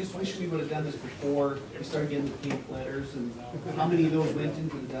job. I just wish we would have done this before we started getting the pink letters and how many of those went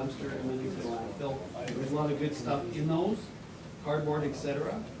into the dumpster and went into the landfill. There's a lot of good stuff in those, cardboard,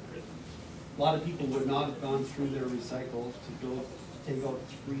 etc. A lot of people would not have gone through their recycles to go take out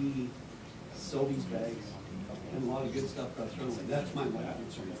 3 Sobeys bags, and a lot of good stuff got thrown away. That's my one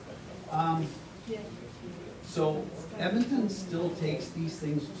concern. So Edmonton still takes these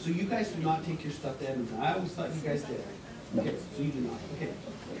things, so you guys do not take your stuff to Edmonton. I always thought you guys did. Okay, so you do not, okay.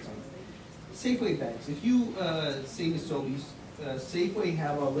 Safeway bags, if you say to Sobeys, Safeway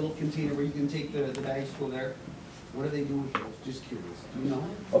have a little container where you can take the bags, go there. What are they doing with those? Just curious, do you know?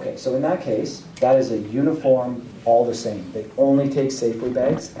 Okay, so in that case, that is a uniform, all the same. They only take Safeway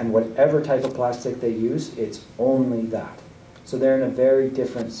bags, and whatever type of plastic they use, it's only that. So they're in a very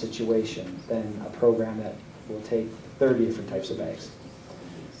different situation than a program that will take 30 different types of bags.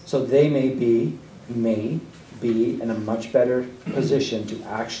 So they may be in a much better position to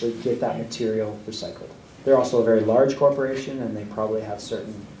actually get that material recycled. They're also a very large corporation, and they probably have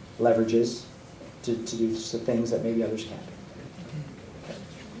certain leverages to do some things that maybe others can't.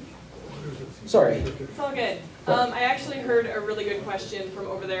 Sorry. It's all good. I actually heard a really good question from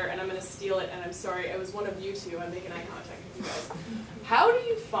over there, and I'm going to steal it, and I'm sorry. It was one of you two. I'm making eye contact with you guys. How do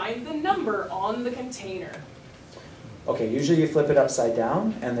you find the number on the container? Okay, usually you flip it upside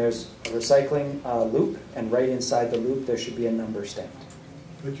down, and there's a recycling loop, and right inside the loop there should be a number stamped.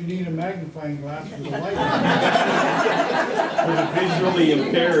 But you need a magnifying glass for the light. For the visually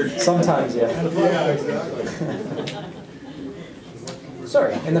impaired. Sometimes, yeah. Yeah, exactly.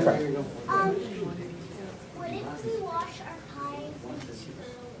 Sorry, in the front. Wouldn't we wash our pies?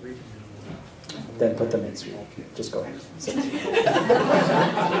 Then put them in, sweet. Just go ahead. Sit.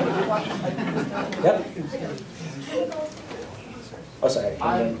 Yep. Oh, sorry.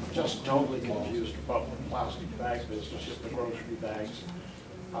 I'm just totally confused about the plastic bag business, just the grocery bags.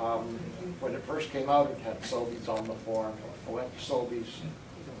 When it first came out, it had Sobeys on the form. I went to Sobeys,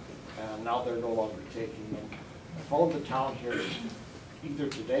 and now they're no longer taking them. I phoned the town here either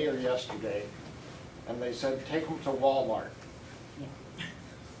today or yesterday, and they said, take them to Walmart.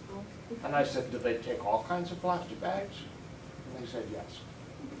 And I said, do they take all kinds of plastic bags? And they said, yes.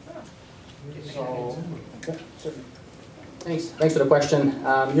 So, Thanks for the question.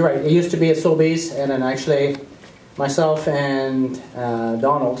 You're right, it used to be at Sobeys, and then actually myself and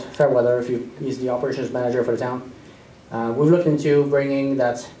Donald Fairweather, he's the operations manager for the town, we've looked into bringing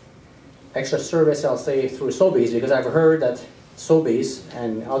that extra service, I'll say, through Sobeys, because I've heard that Sobeys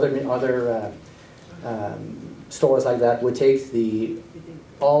and other stores like that would take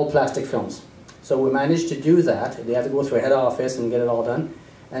all plastic films. So we managed to do that. They have to go through a head office and get it all done.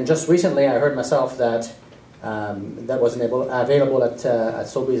 And just recently I heard myself that that wasn't available at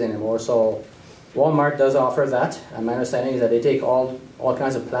Sobeys anymore. So Walmart does offer that. And my understanding is that they take all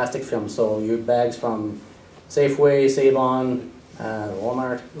kinds of plastic films. So your bags from Safeway, Save-On,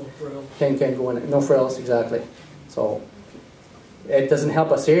 Walmart, can go in. No frills, exactly. So it doesn't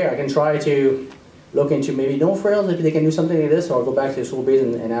help us here. I can try to look into maybe no frills if they can do something like this, or go back to Sobeys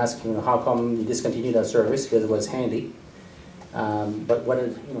and ask, how come you discontinued that service, because it was handy. But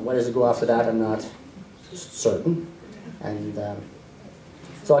where does it go after that, I'm not certain. And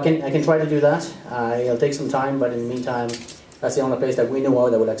so I can try to do that. It'll take some time, but in the meantime, that's the only place that we know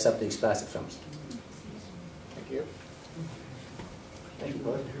of that would accept these plastic films. thank you. Thank you,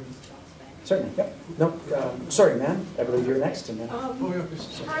 Gordon. Certainly, yep. No, sorry, ma'am. I believe you're next. And then Hard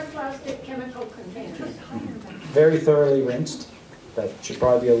plastic chemical containers. very thoroughly rinsed. That should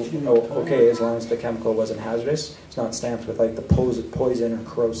probably be okay as long as the chemical wasn't hazardous. It's not stamped with like the poison or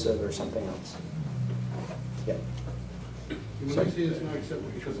corrosive or something else. Yeah. When I say it's not acceptable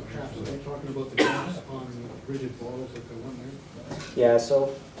because of caps, are they talking about the caps on rigid bottles that go in there? Yeah,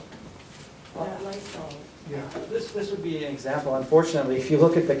 so Yeah. this would be an example. Unfortunately, if you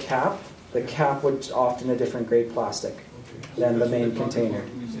look at the cap was often a different grade plastic than the main container.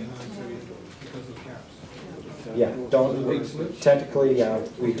 Because of caps. Yeah, technically,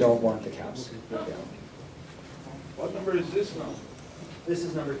 we don't want the caps. Yeah. What number is this now? This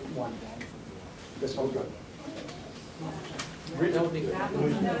is number 1. This one.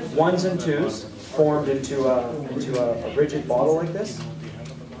 Ones and twos formed into a rigid bottle like this.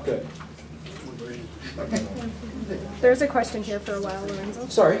 Good. There's a question here for a while, Lorenzo.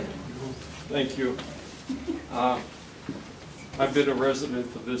 Sorry. Thank you. I've been a resident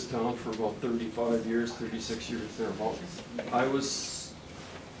of this town for about 35 years, 36 years thereabouts. I was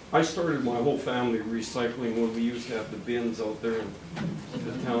I started my whole family recycling when we used to have the bins out there in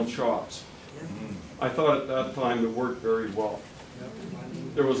the town shops. I thought at that time it worked very well.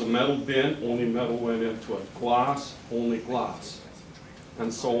 There was a metal bin, only metal went into it. Glass, only glass.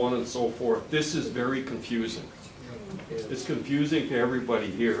 And so on and so forth. This is very confusing. It's confusing to everybody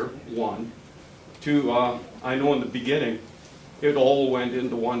here, one. Two, I know in the beginning, it all went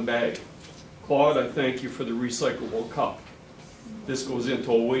into one bag. Claude, I thank you for the recyclable cup. This goes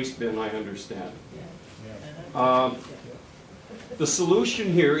into a waste bin, I understand. The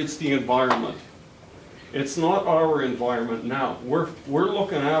solution here is the environment. It's not our environment now. We're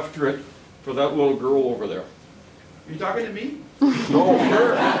looking after it for that little girl over there. You talking to me? No,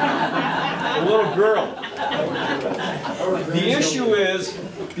 her. The little girl. The issue is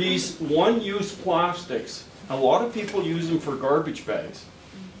these one-use plastics. A lot of people use them for garbage bags.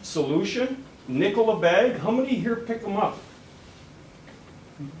 Solution, nickel a bag. How many here pick them up?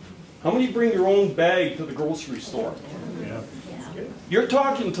 How many bring your own bag to the grocery store? Yeah. You're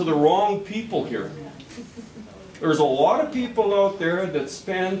talking to the wrong people here. There's a lot of people out there that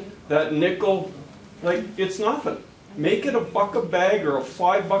spend that nickel like it's nothing. Make it $1 a bag or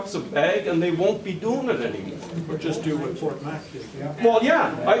 $5 a bag and they won't be doing it anymore. Or just do what Fort Mac did. Yeah. Well,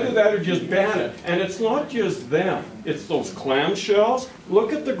 yeah, either that or just ban it. And it's not just them. It's those clamshells.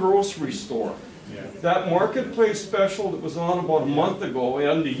 Look at the grocery store. Yeah. That marketplace special that was on about a month ago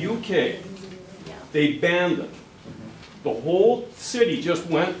in the UK, they banned it. The whole city just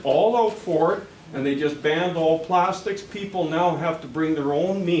went all out for it, and they just banned all plastics. People now have to bring their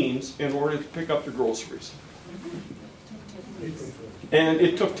own means in order to pick up their groceries. And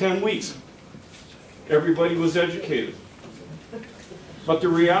it took 10 weeks. Everybody was educated. But the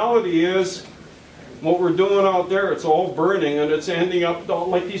reality is, what we're doing out there, it's all burning and it's ending up,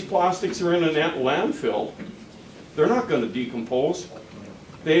 like these plastics are in a landfill. They're not going to decompose.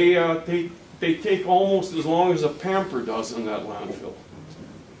 They take almost as long as a pamper does in that landfill.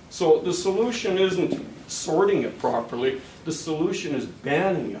 So the solution isn't sorting it properly. The solution is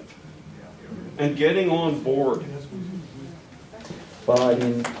banning it and getting on board. Well, I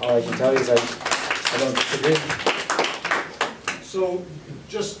mean, all I can tell you is I don't disagree. So,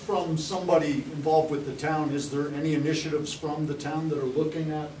 just from somebody involved with the town, is there any initiatives from the town that are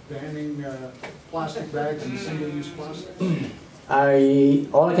looking at banning plastic bags and single-use plastic?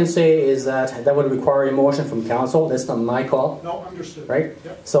 All I can say is that would require a motion from council. That's not my call. No, understood. Right?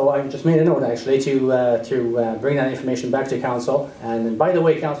 Yep. So I just made a note actually to bring that information back to council. And by the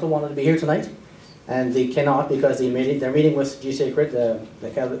way, council wanted to be here tonight, and they cannot because they're meeting with G Sacred,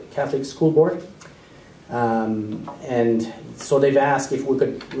 the Catholic School Board. And so they've asked if we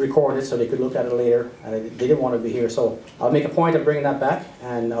could record it so they could look at it later. They didn't want to be here, so I'll make a point of bringing that back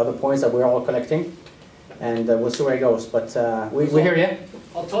and other points that we're all collecting. And we'll see where it goes, but we hear you.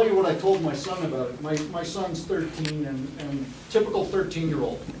 I'll tell you what I told my son about it. My son's 13 and typical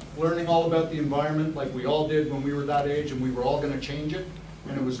 13-year-old, learning all about the environment like we all did when we were that age, and we were all going to change it,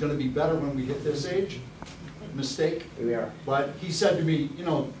 and it was going to be better when we hit this age. Mistake. Here we are. But he said to me, you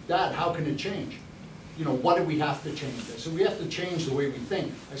know, Dad, how can it change? You know, what do we have to change? I said, we have to change the way we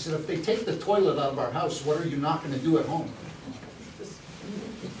think. I said, if they take the toilet out of our house, what are you not going to do at home?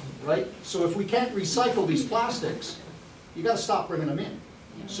 Right? So if we can't recycle these plastics, you got to stop bringing them in.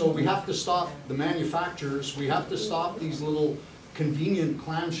 So we have to stop the manufacturers. We have to stop these little convenient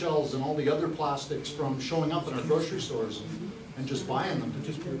clamshells and all the other plastics from showing up in our grocery stores and just buying them.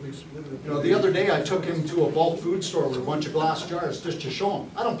 You know, the other day I took him to a bulk food store with a bunch of glass jars just to show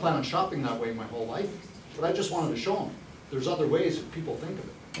him. I don't plan on shopping that way my whole life, but I just wanted to show him. There's other ways if people think of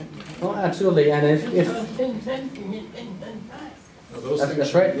it. Well, absolutely, and if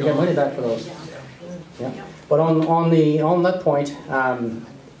that's right, you get money back for those. Yeah. But on that point,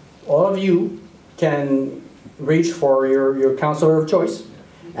 all of you can reach for your counselor of choice,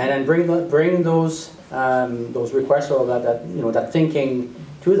 and then bring those requests or that thinking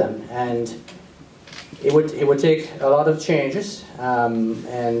to them, and it would take a lot of changes,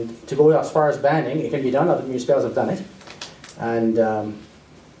 and to go as far as banning, it can be done. Other municipalities have done it, and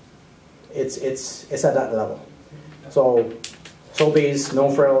it's at that level. So. Sobeys,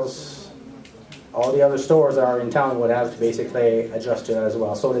 No Frills, all the other stores that are in town would have to basically adjust to that as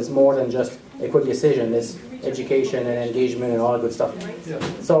well. So it's more than just a quick decision. It's education and engagement and all that good stuff.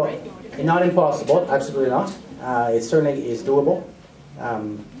 So it's not impossible, absolutely not. It certainly is doable,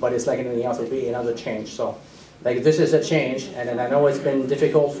 but it's like anything else, it would be another change. So like this is a change, and then I know it's been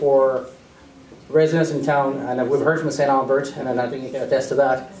difficult for residents in town, and we've heard from St. Albert, and I think you can attest to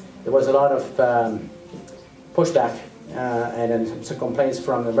that. There was a lot of pushback. And then some complaints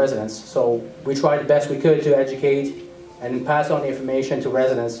from the residents. So we tried the best we could to educate and pass on the information to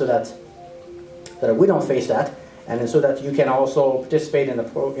residents so that we don't face that, and then so that you can also participate in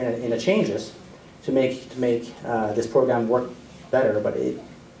the changes to make this program work better. But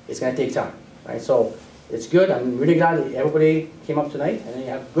it's going to take time, right? So it's good. I'm really glad that everybody came up tonight, and you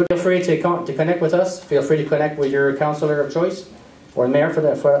have good. Feel free to connect with us. Feel free to connect with your councillor of choice, or the mayor for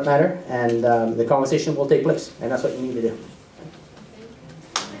that matter, and the conversation will take place, and that's what you need to do.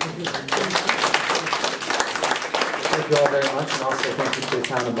 Thank you all very much, and also thank you to the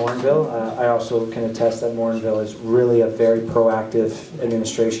town of Morinville. I also can attest that Morinville is really a very proactive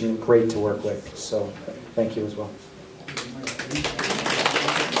administration, great to work with. So thank you as well.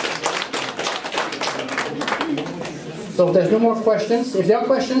 So if there's no more questions, if there are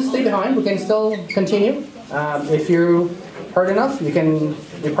questions, stay behind. We can still continue. If you heard enough, you can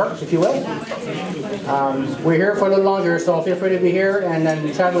depart, if you will. We're here for a little longer, so feel free to be here and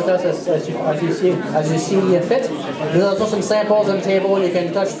then chat with us as you see fit. There's also some samples on the table you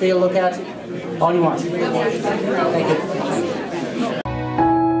can touch, feel, look at, all you want. Thank you.